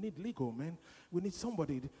 but we need legal, man. We need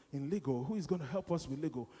somebody in legal who is going to help us with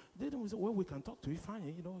legal. Jaden was, well, we can talk to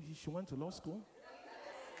Ifeanyi. She went to law school.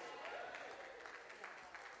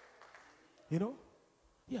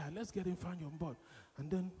 Yeah, let's get Ifeanyi on board.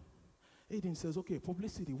 And then Aiden says, okay,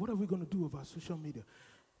 publicity, what are we going to do with our social media?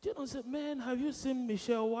 Jaden said, man, have you seen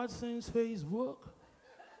Michelle Watson's Facebook?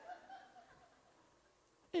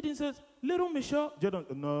 Aiden says, little Michelle.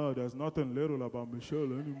 Jaden, no, there's nothing little about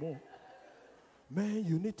Michelle anymore. Man,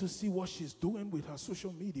 you need to see what she's doing with her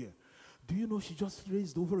social media. Do you know she just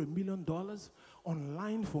raised over $1 million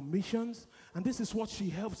online for missions? And this is what she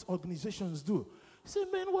helps organizations do. He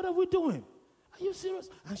said, man, what are we doing? Are you serious?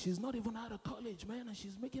 And she's not even out of college, man, and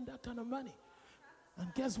she's making that kind of money.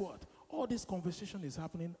 And guess what? All this conversation is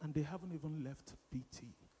happening, and they haven't even left PT.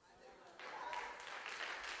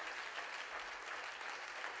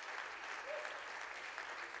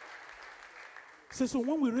 So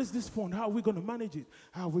when we raise this fund, how are we going to manage it?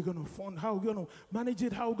 How are we going to fund? How are we going to manage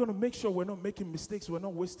it? How are we going to make sure we're not making mistakes, we're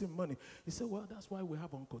not wasting money? He said, well, that's why we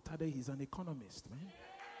have Uncle Tade. He's an economist, man.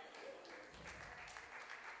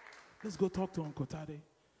 Let's go talk to Uncle Tade.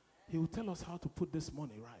 He will tell us how to put this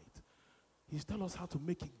money right. He'll tell us how to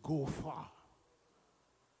make it go far.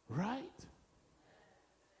 Right?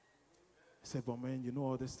 He said, but man,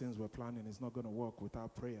 all these things we're planning is not going to work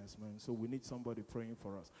without prayers, man. So we need somebody praying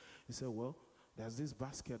for us. He said, well, there's this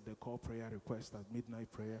basket they call prayer request at midnight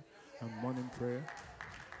prayer and morning prayer.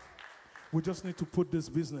 We just need to put this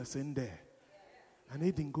business in there. And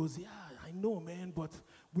Aiden goes, yeah, I know, man, but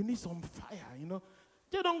we need some fire,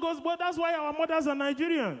 Jaden goes, but that's why our mothers are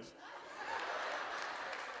Nigerians.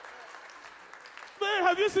 Man,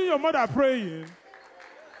 have you seen your mother praying?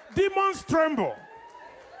 Demons tremble.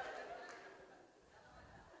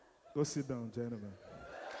 Go sit down, gentlemen.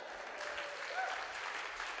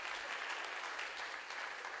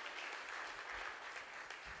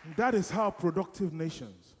 That is how productive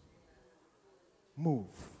nations move.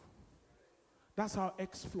 That's how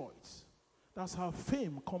exploits. That's how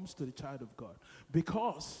fame comes to the child of God.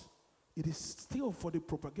 Because it is still for the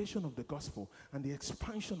propagation of the gospel and the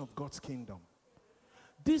expansion of God's kingdom.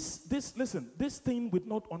 This thing with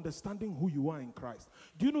not understanding who you are in Christ.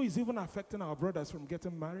 Do you know it's even affecting our brothers from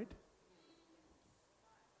getting married?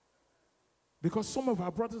 Because some of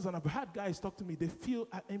our brothers, and I've had guys talk to me, they feel,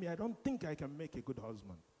 Emmy, I don't think I can make a good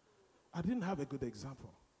husband. I didn't have a good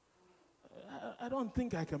example. I don't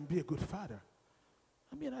think I can be a good father.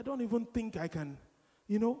 I don't even think I can,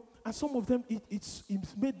 and some of them, it's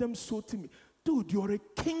made them so timid. Dude, you're a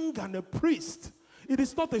king and a priest. It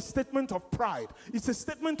is not a statement of pride. It's a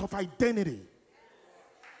statement of identity.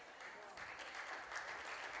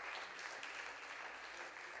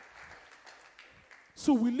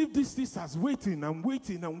 So we leave this as waiting and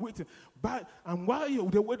waiting and waiting. And while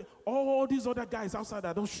they wait, all these other guys outside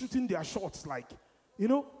are just shooting their shots like,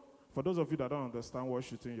 For those of you that don't understand what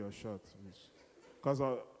shooting your shot is. Because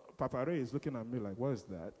Papa Ray is looking at me like, what is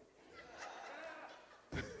that?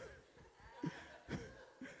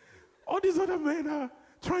 All these other men are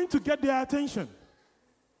trying to get their attention.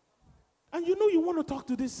 And you want to talk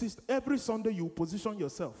to this sister. Every Sunday you position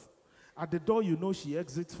yourself at the door she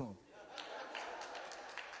exits from.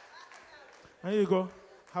 There you go.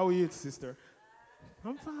 How are you, sister?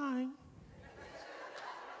 I'm fine.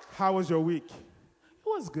 How was your week? It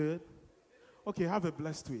was good. Okay, have a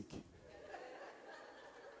blessed week.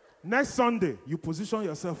 Next Sunday, you position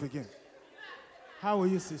yourself again. How are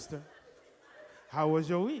you, sister? How was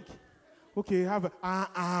your week? Okay, have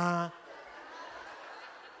a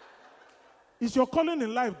Is your calling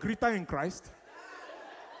in life greater in Christ?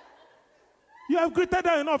 You have greeted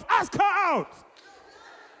her enough. Ask her out.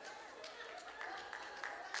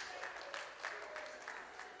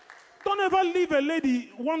 Don't ever leave a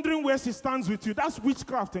lady wondering where she stands with you. That's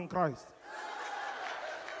witchcraft in Christ.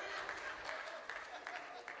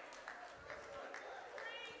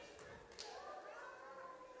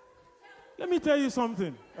 Let me tell you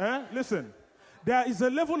something. Listen, there is a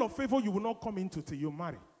level of favor you will not come into till you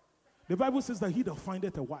marry. The Bible says that he that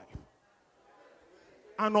findeth a wife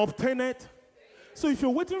and obtaineth. So if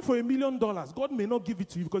you're waiting for $1 million, God may not give it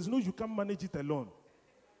to you because he knows you can't manage it alone.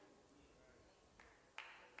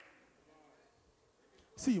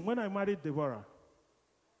 See, when I married Deborah,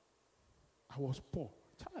 I was poor.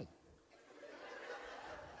 Child.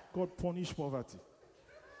 God punished poverty.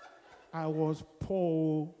 I was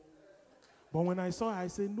poor. But when I saw her, I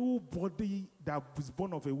said, nobody that was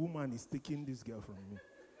born of a woman is taking this girl from me.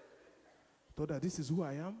 I thought that this is who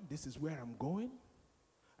I am. This is where I'm going.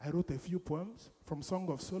 I wrote a few poems from Song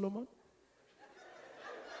of Solomon.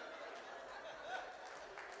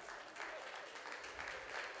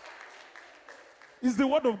 It's the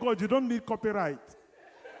word of God. You don't need copyright.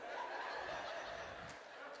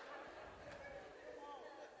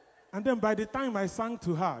 And then by the time I sang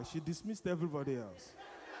to her, she dismissed everybody else.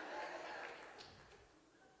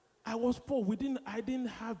 I was poor. I didn't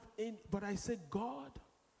have any, but I said, God,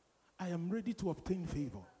 I am ready to obtain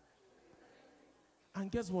favor. And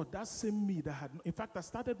guess what? That same me that had, in fact, I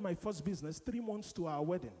started my first business 3 months to our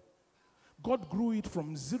wedding. God grew it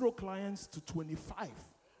from 0 clients to 25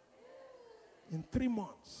 in 3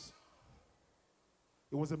 months.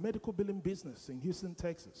 It was a medical billing business in Houston,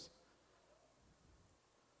 Texas.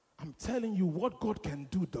 I'm telling you, what God can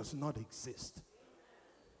do does not exist.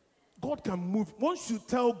 God can move. Once you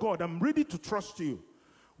tell God, I'm ready to trust you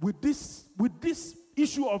with this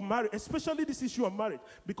issue of marriage, especially this issue of marriage,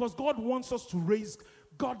 because God wants us to raise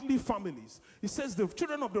godly families. He says the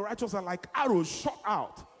children of the righteous are like arrows shot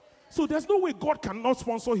out. So there's no way God cannot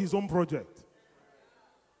sponsor his own project.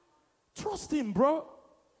 Trust him, bro.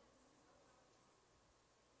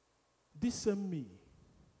 This same me,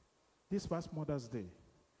 this past Mother's Day,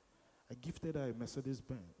 I gifted her a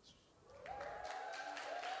Mercedes-Benz.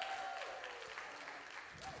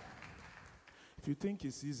 If you think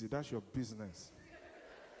it's easy, that's your business.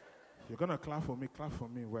 If you're going to clap for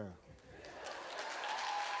me well.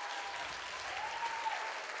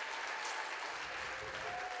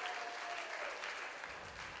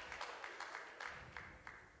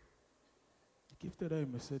 I gifted her a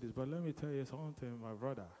Mercedes, but let me tell you something, my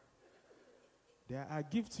brother. There are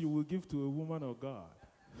gifts you will give to a woman of God.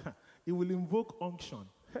 It will invoke unction.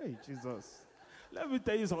 Hey, Jesus. Let me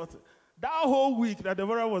tell you something. That whole week that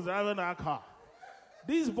Deborah was driving our car,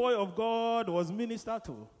 this boy of God was ministered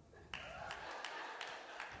to.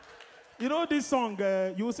 You know this song,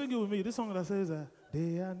 you will sing it with me, this song that says,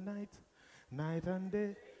 day and night, night and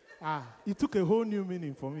day. It took a whole new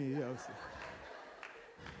meaning for me. Yes.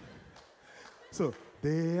 So,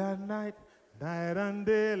 day and night, night and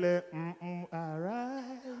day, let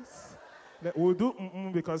arise. We'll do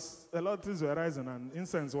because a lot of things were rising and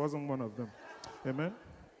incense wasn't one of them. Amen?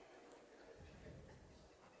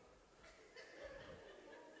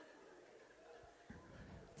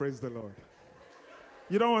 Praise the Lord.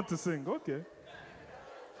 You don't want to sing? Okay.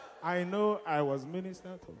 I know I was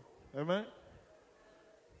ministered to. Amen?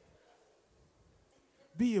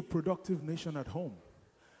 Be a productive nation at home.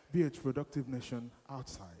 Be a productive nation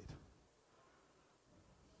outside.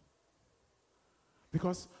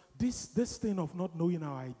 Because this thing of not knowing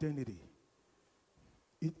our identity,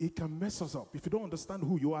 it can mess us up. If you don't understand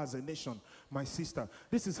who you are as a nation, my sister,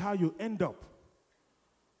 this is how you end up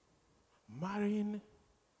marrying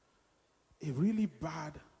a really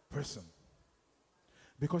bad person.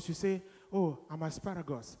 Because you say, oh, I'm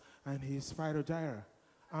asparagus, and he's phytogyra.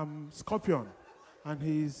 I'm scorpion, and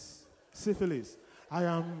he's syphilis. I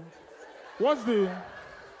am, what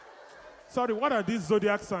are these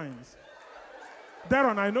zodiac signs?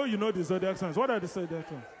 Darren, I know you know the zodiac signs. What are the zodiac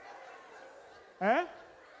signs?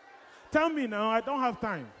 Tell me now, I don't have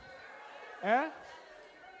time.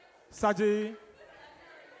 Sagittarius.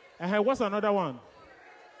 What's another one?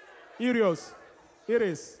 Iris.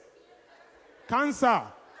 Cancer.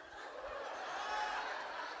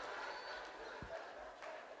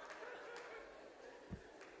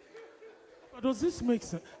 But does this make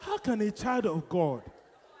sense? How can a child of God,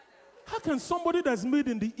 how can somebody that's made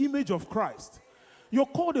in the image of Christ, you're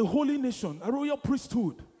called a holy nation, a royal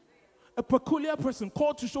priesthood, a peculiar person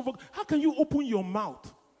called to show, how can you open your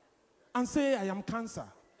mouth and say, I am Cancer?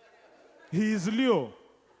 He is Leo.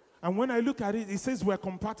 And when I look at it, it says we're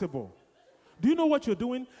compatible. Do you know what you're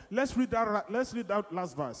doing? Let's read that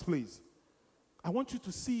last verse, please. I want you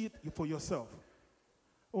to see it for yourself.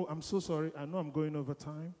 Oh, I'm so sorry. I know I'm going over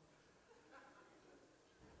time.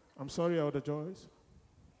 I'm sorry, Elder Joyce.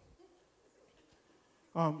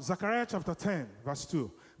 Zechariah chapter 10, verse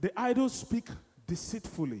 2. The idols speak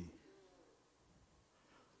deceitfully.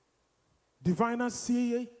 Diviners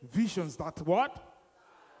see visions that what?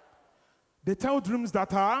 They tell dreams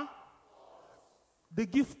that are? They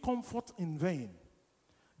give comfort in vain.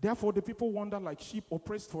 Therefore, the people wander like sheep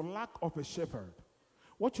oppressed for lack of a shepherd.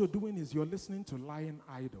 What you're doing is you're listening to lying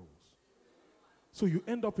idols. So you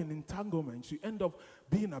end up in entanglements. You end up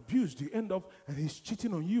being abused. You end up, and he's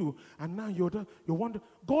cheating on you. And now you wonder.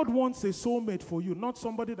 God wants a soulmate for you, not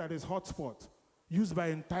somebody that is hotspot, used by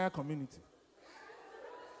entire community.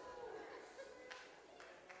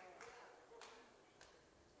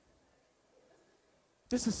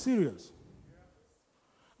 This is serious.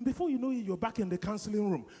 Before you know it, you're back in the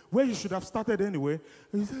counseling room, where you should have started anyway.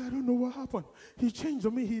 And you say, I don't know what happened. He changed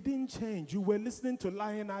on me. He didn't change. You were listening to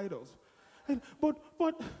lying idols. And, but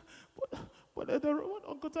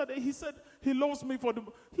Uncle Tade, he said he loves me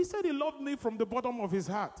he said he loved me from the bottom of his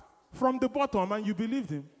heart. From the bottom, and you believed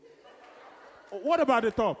him. What about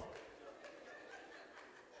the top?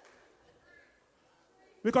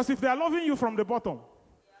 Because if they are loving you from the bottom,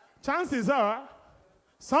 chances are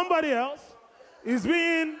somebody else is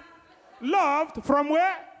being loved from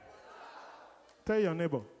where? Tell your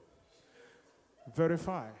neighbor.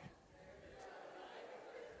 Verify.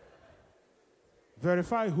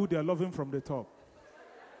 Verify who they are loving from the top.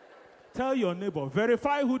 Tell your neighbor.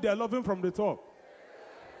 Verify who they are loving from the top.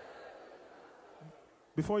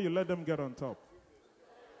 Before you let them get on top.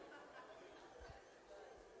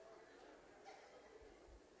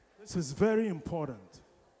 This is very important.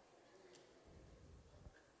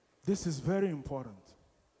 This is very important.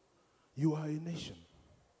 You are a nation.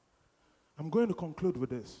 I'm going to conclude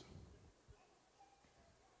with this.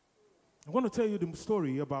 I'm going to tell you the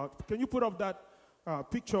story about, can you put up that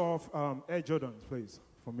picture of Air Jordan, please,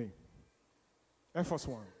 for me? Air Force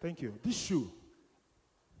One, thank you. This shoe.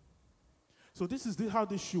 So this is how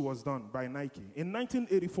this shoe was done by Nike. In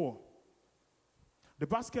 1984, the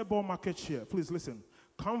basketball market share, please listen,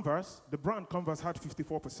 Converse, the brand Converse had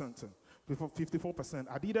 54%. 54%.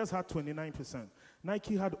 Adidas had 29%.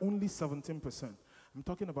 Nike had only 17%. I'm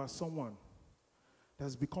talking about someone that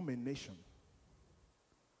has become a nation.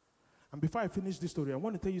 And before I finish this story, I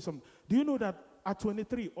want to tell you something. Do you know that at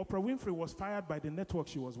 23, Oprah Winfrey was fired by the network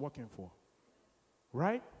she was working for?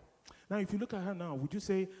 Right? Now, if you look at her now, would you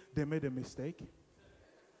say they made a mistake?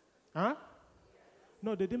 Huh?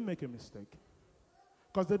 No, they didn't make a mistake.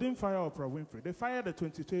 Because they didn't fire Oprah Winfrey. They fired a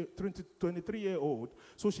 23-year-old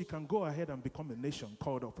so she can go ahead and become a nation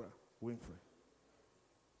called Oprah Winfrey.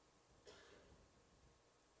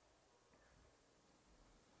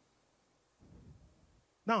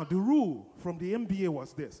 Now, the rule from the NBA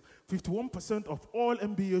was this. 51% of all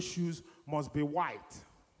NBA shoes must be white.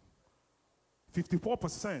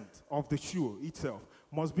 54% of the shoe itself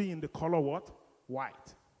must be in the color what?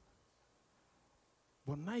 White.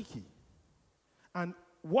 But Nike, and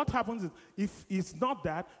what happens is, if it's not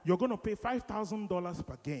that, you're going to pay $5,000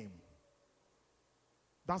 per game.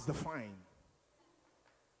 That's the fine.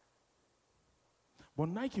 But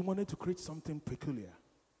Nike wanted to create something peculiar.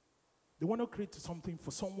 They want to create something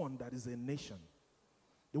for someone that is a nation.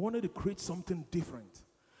 They wanted to create something different.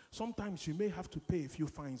 Sometimes you may have to pay a few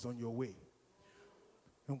fines on your way.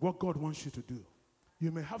 And what God wants you to do.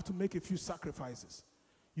 You may have to make a few sacrifices.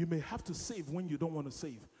 You may have to save when you don't want to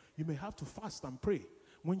save. You may have to fast and pray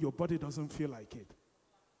when your body doesn't feel like it.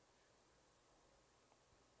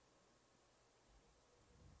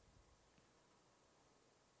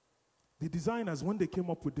 The designers, when they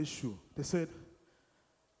came up with this shoe, they said,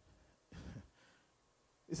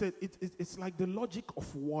 it's like the logic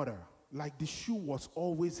of water. Like the shoe was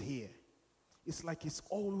always here. It's like it's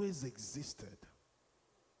always existed.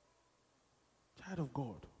 Child of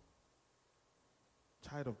God.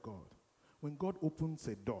 Child of God. When God opens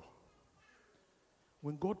a door,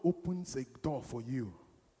 for you,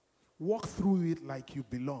 walk through it like you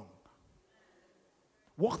belong.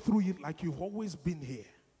 Walk through it like you've always been here.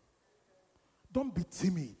 Don't be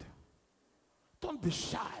timid. Don't be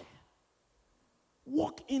shy.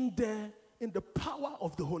 Walk in there in the power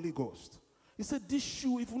of the Holy Ghost. He said this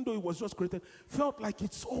shoe, even though it was just created, felt like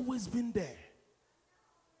it's always been there.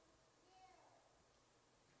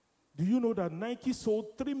 Do you know that Nike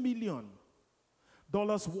sold $3 million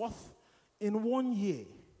worth in 1 year?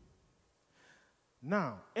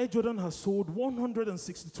 Now, Air Jordan has sold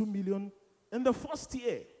 $162 million in the first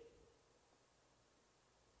year.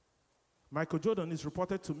 Michael Jordan is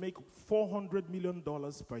reported to make $400 million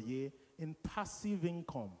per year in passive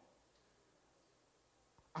income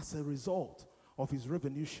as a result of his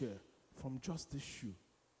revenue share from just this shoe.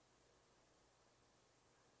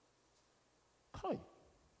 Kai.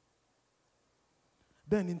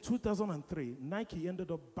 Then in 2003, Nike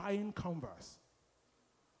ended up buying Converse,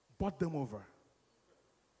 bought them over.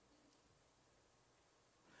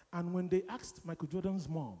 And when they asked Michael Jordan's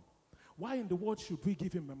mom, why in the world should we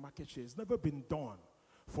give him a market share? It's never been done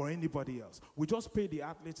for anybody else. We just pay the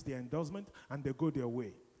athletes their endorsement and they go their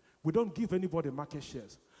way. We don't give anybody market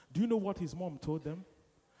shares. Do you know what his mom told them?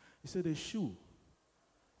 He said, a shoe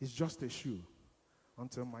is just a shoe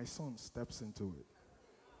until my son steps into it.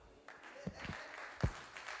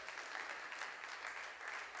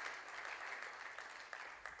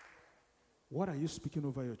 What are you speaking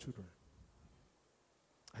over your children?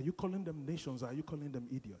 Are you calling them nations or are you calling them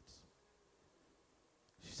idiots?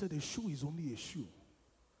 She said, a shoe is only a shoe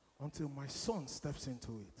until my son steps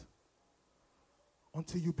into it.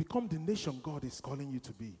 Until you become the nation God is calling you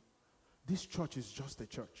to be. This church is just a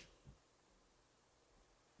church.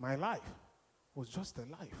 My life was just a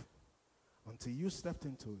life until you stepped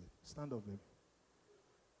into it. Stand up, baby.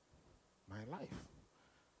 My life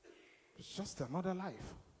was just another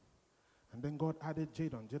life. And then God added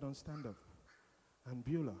Jadon, stand up, and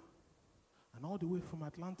Beulah. And all the way from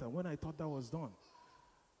Atlanta, when I thought that was done,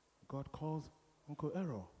 God called Uncle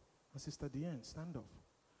Errol and Sister Deanne, stand up,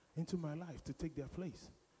 into my life to take their place.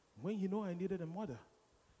 When you know I needed a mother,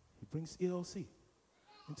 he brings ELC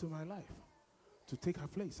into my life to take her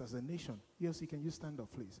place as a nation. ELC, can you stand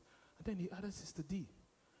up, please? And then he added Sister D.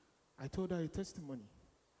 I told her a testimony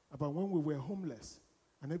about when we were homeless,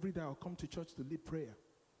 and every day I'll come to church to lead prayer,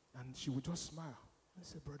 and she would just smile. I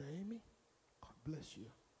said, Brother Emmy, God bless you.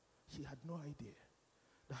 She had no idea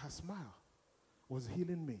that her smile was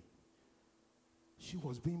healing me. She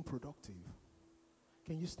was being productive.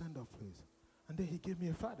 Can you stand up, please? And then he gave me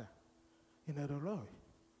a father in Adoroi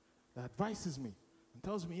that advises me and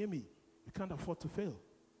tells me, Emmy, you can't afford to fail.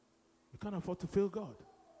 You can't afford to fail God.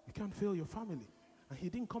 You can't fail your family. And he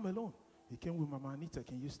didn't come alone. He came with Mama Anita.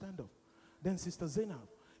 Can you stand up? Then Sister Zainab,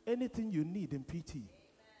 anything you need in PT,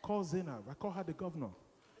 call Zainab. I call her the governor.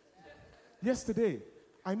 Yesterday,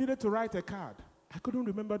 I needed to write a card. I couldn't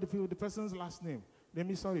remember the person's last name. Let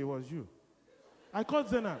me, sorry, it was you. I called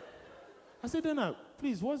Zainab. I said, Zainab,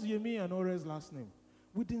 please, what's Yemi and Ore's last name?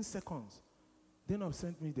 Within seconds, Zainab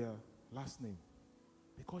sent me their last name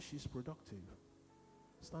because she's productive.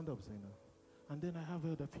 Stand up, Zainab. And then I have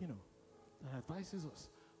Elder Pino that advises us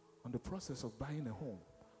on the process of buying a home,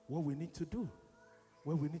 what we need to do,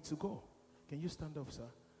 where we need to go. Can you stand up, sir?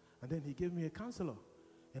 And then he gave me a counselor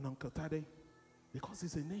in Uncle Tade because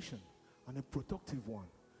he's a nation and a productive one.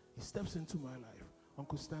 He steps into my life.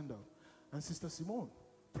 Uncle, stand up. And Sister Simone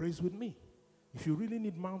prays with me. If you really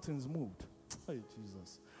need mountains moved, hey,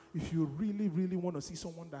 Jesus. If you really, really want to see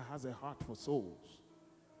someone that has a heart for souls,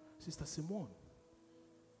 Sister Simone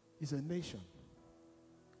is a nation.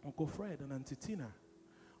 Uncle Fred and Auntie Tina.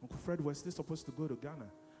 Uncle Fred, we're still supposed to go to Ghana.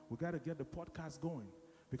 We got to get the podcast going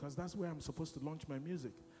because that's where I'm supposed to launch my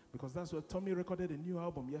music. Because that's where Tommy recorded a new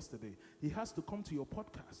album yesterday. He has to come to your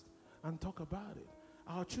podcast and talk about it.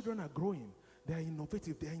 Our children are growing. They're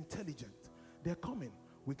innovative. They're intelligent. They're coming.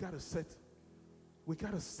 We got to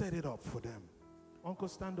set it up for them. Uncle,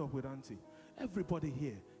 stand up with Auntie. Everybody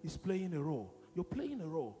here is playing a role. You're playing a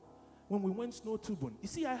role. When we went snow tubing, you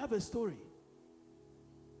see, I have a story.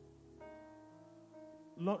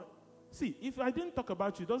 Lord, see, if I didn't talk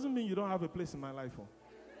about you, doesn't mean you don't have a place in my life. Oh.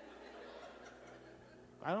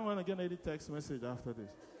 I don't want to get any text message after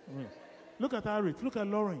this. Look at Arik. Look at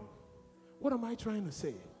Lauren. What am I trying to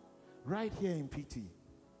say? Right here in PT.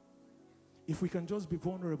 If we can just be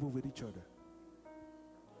vulnerable with each other.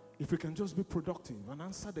 If we can just be productive and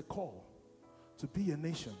answer the call to be a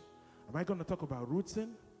nation. Am I going to talk about Rootson?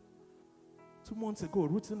 2 months ago,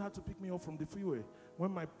 Rootson had to pick me up from the freeway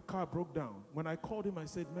when my car broke down. When I called him, I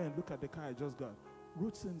said, man, look at the car I just got.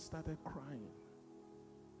 Rootson started crying.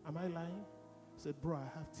 Am I lying? He said, bro,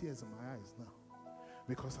 I have tears in my eyes now.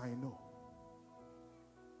 Because I know.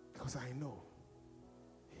 Because I know.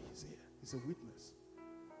 He's here. He's a witness.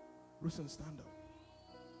 Rootson, stand up.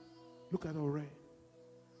 Look at Ore.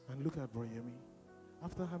 And look at Broyemi.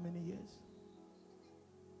 After how many years?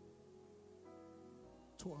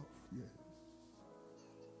 12 years.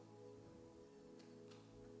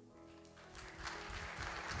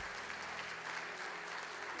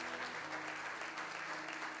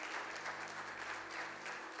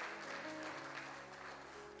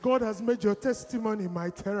 God has made your testimony my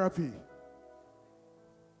therapy.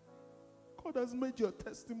 God has made your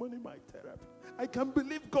testimony my therapy. I can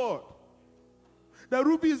believe God that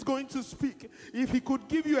Ruby is going to speak. If he could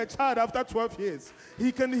give you a child after 12 years,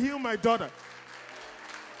 he can heal my daughter.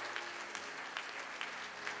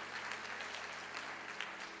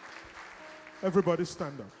 Everybody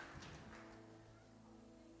stand up.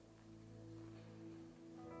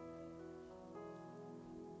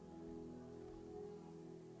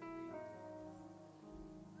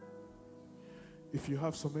 If you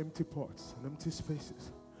have some empty pots and empty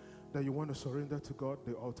spaces that you want to surrender to God,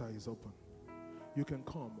 the altar is open. You can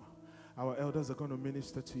come. Our elders are going to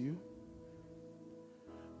minister to you.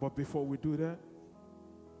 But before we do that,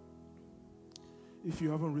 if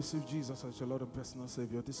you haven't received Jesus as your Lord and personal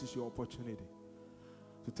Savior, this is your opportunity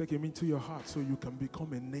to take him into your heart so you can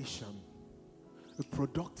become a nation, a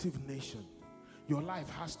productive nation. Your life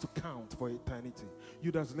has to count for eternity.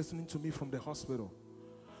 You that's listening to me from the hospital,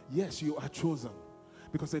 yes, you are chosen,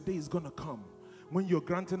 because a day is going to come when you're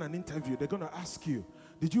granted an interview. They're going to ask you,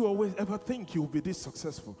 did you always ever think you'll be this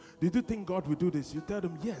successful? Did you think God will do this? You tell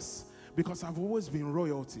them, yes, because I've always been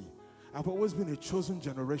royalty. I've always been a chosen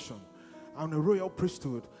generation. I'm a royal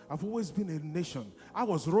priesthood. I've always been a nation. I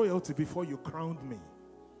was royalty before you crowned me.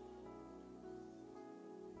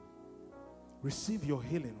 Receive your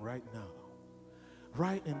healing right now,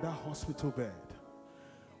 right in that hospital bed.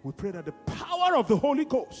 We pray that the power of the Holy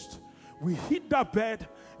Ghost will hit that bed.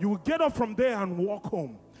 You will get up from there and walk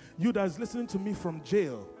home. You that's listening to me from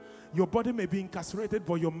jail, your body may be incarcerated,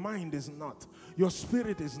 but your mind is not. Your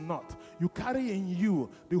spirit is not. You carry in you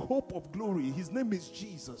the hope of glory. His name is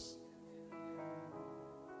Jesus.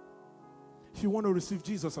 If you want to receive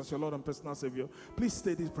Jesus as your Lord and personal Savior, please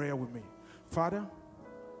say this prayer with me. Father,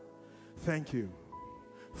 thank you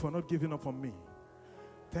for not giving up on me.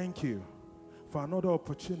 Thank you for another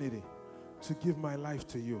opportunity to give my life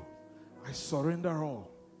to you. I surrender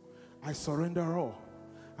all. I surrender all.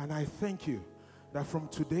 And I thank you that from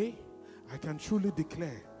today, I can truly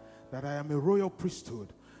declare that I am a royal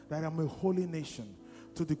priesthood, that I am a holy nation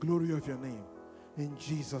to the glory of your name. In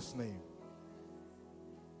Jesus' name.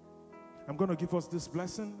 I'm going to give us this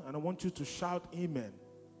blessing, and I want you to shout amen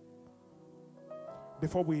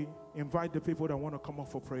before we invite the people that want to come up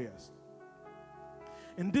for prayers.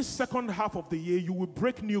 In this second half of the year, you will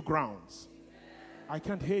break new grounds. I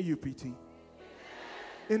can't hear you, PT.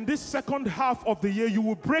 In this second half of the year, you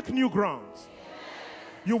will break new grounds.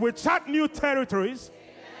 You will chart new territories.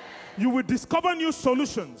 You will discover new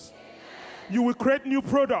solutions. You will create new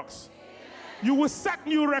products. You will set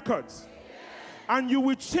new records. And you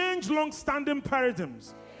will change long-standing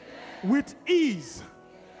paradigms with ease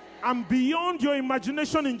and beyond your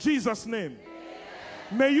imagination in Jesus' name.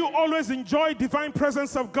 May you always enjoy divine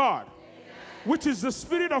presence of God, which is the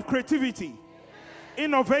spirit of creativity,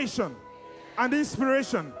 innovation, and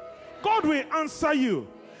inspiration. God will answer you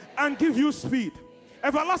and give you speed,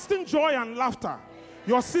 everlasting joy and laughter.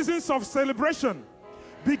 Your seasons of celebration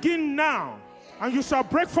begin now, and you shall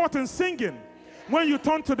break forth in singing when you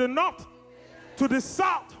turn to the north, to the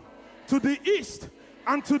south, to the east,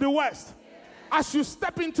 and to the west. As you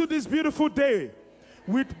step into this beautiful day,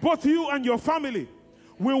 with both you and your family,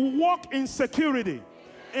 will walk in security,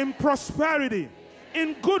 in prosperity,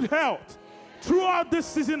 in good health throughout this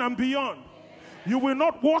season and beyond. You will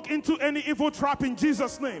not walk into any evil trap in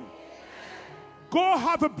Jesus' name. Go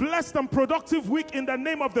have a blessed and productive week in the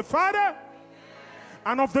name of the Father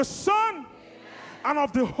and of the Son and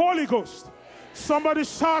of the Holy Ghost. Somebody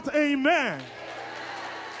shout amen.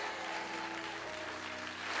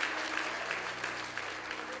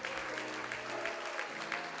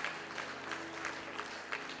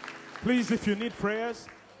 Please, if you need prayers,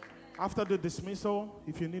 after the dismissal,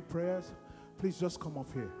 if you need prayers, please just come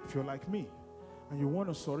up here. If you're like me and you want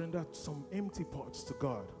to surrender some empty pots to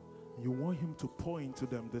God, you want him to pour into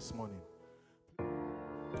them this morning.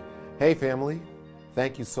 Hey family,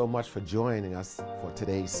 thank you so much for joining us for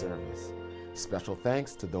today's service. Special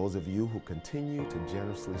thanks to those of you who continue to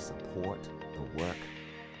generously support the work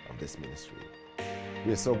of this ministry.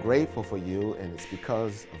 We are so grateful for you, and it's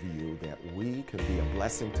because of you that we can be a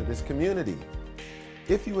blessing to this community.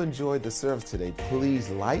 If you enjoyed the service today, please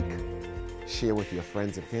like, share with your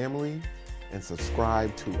friends and family, and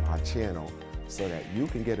subscribe to our channel so that you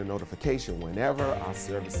can get a notification whenever our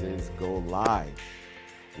services go live.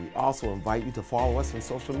 We also invite you to follow us on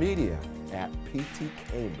social media at PT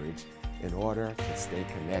Cambridge in order to stay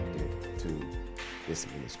connected to this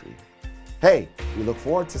ministry. Hey, we look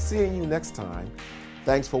forward to seeing you next time.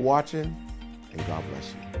 Thanks for watching, and God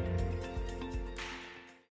bless you.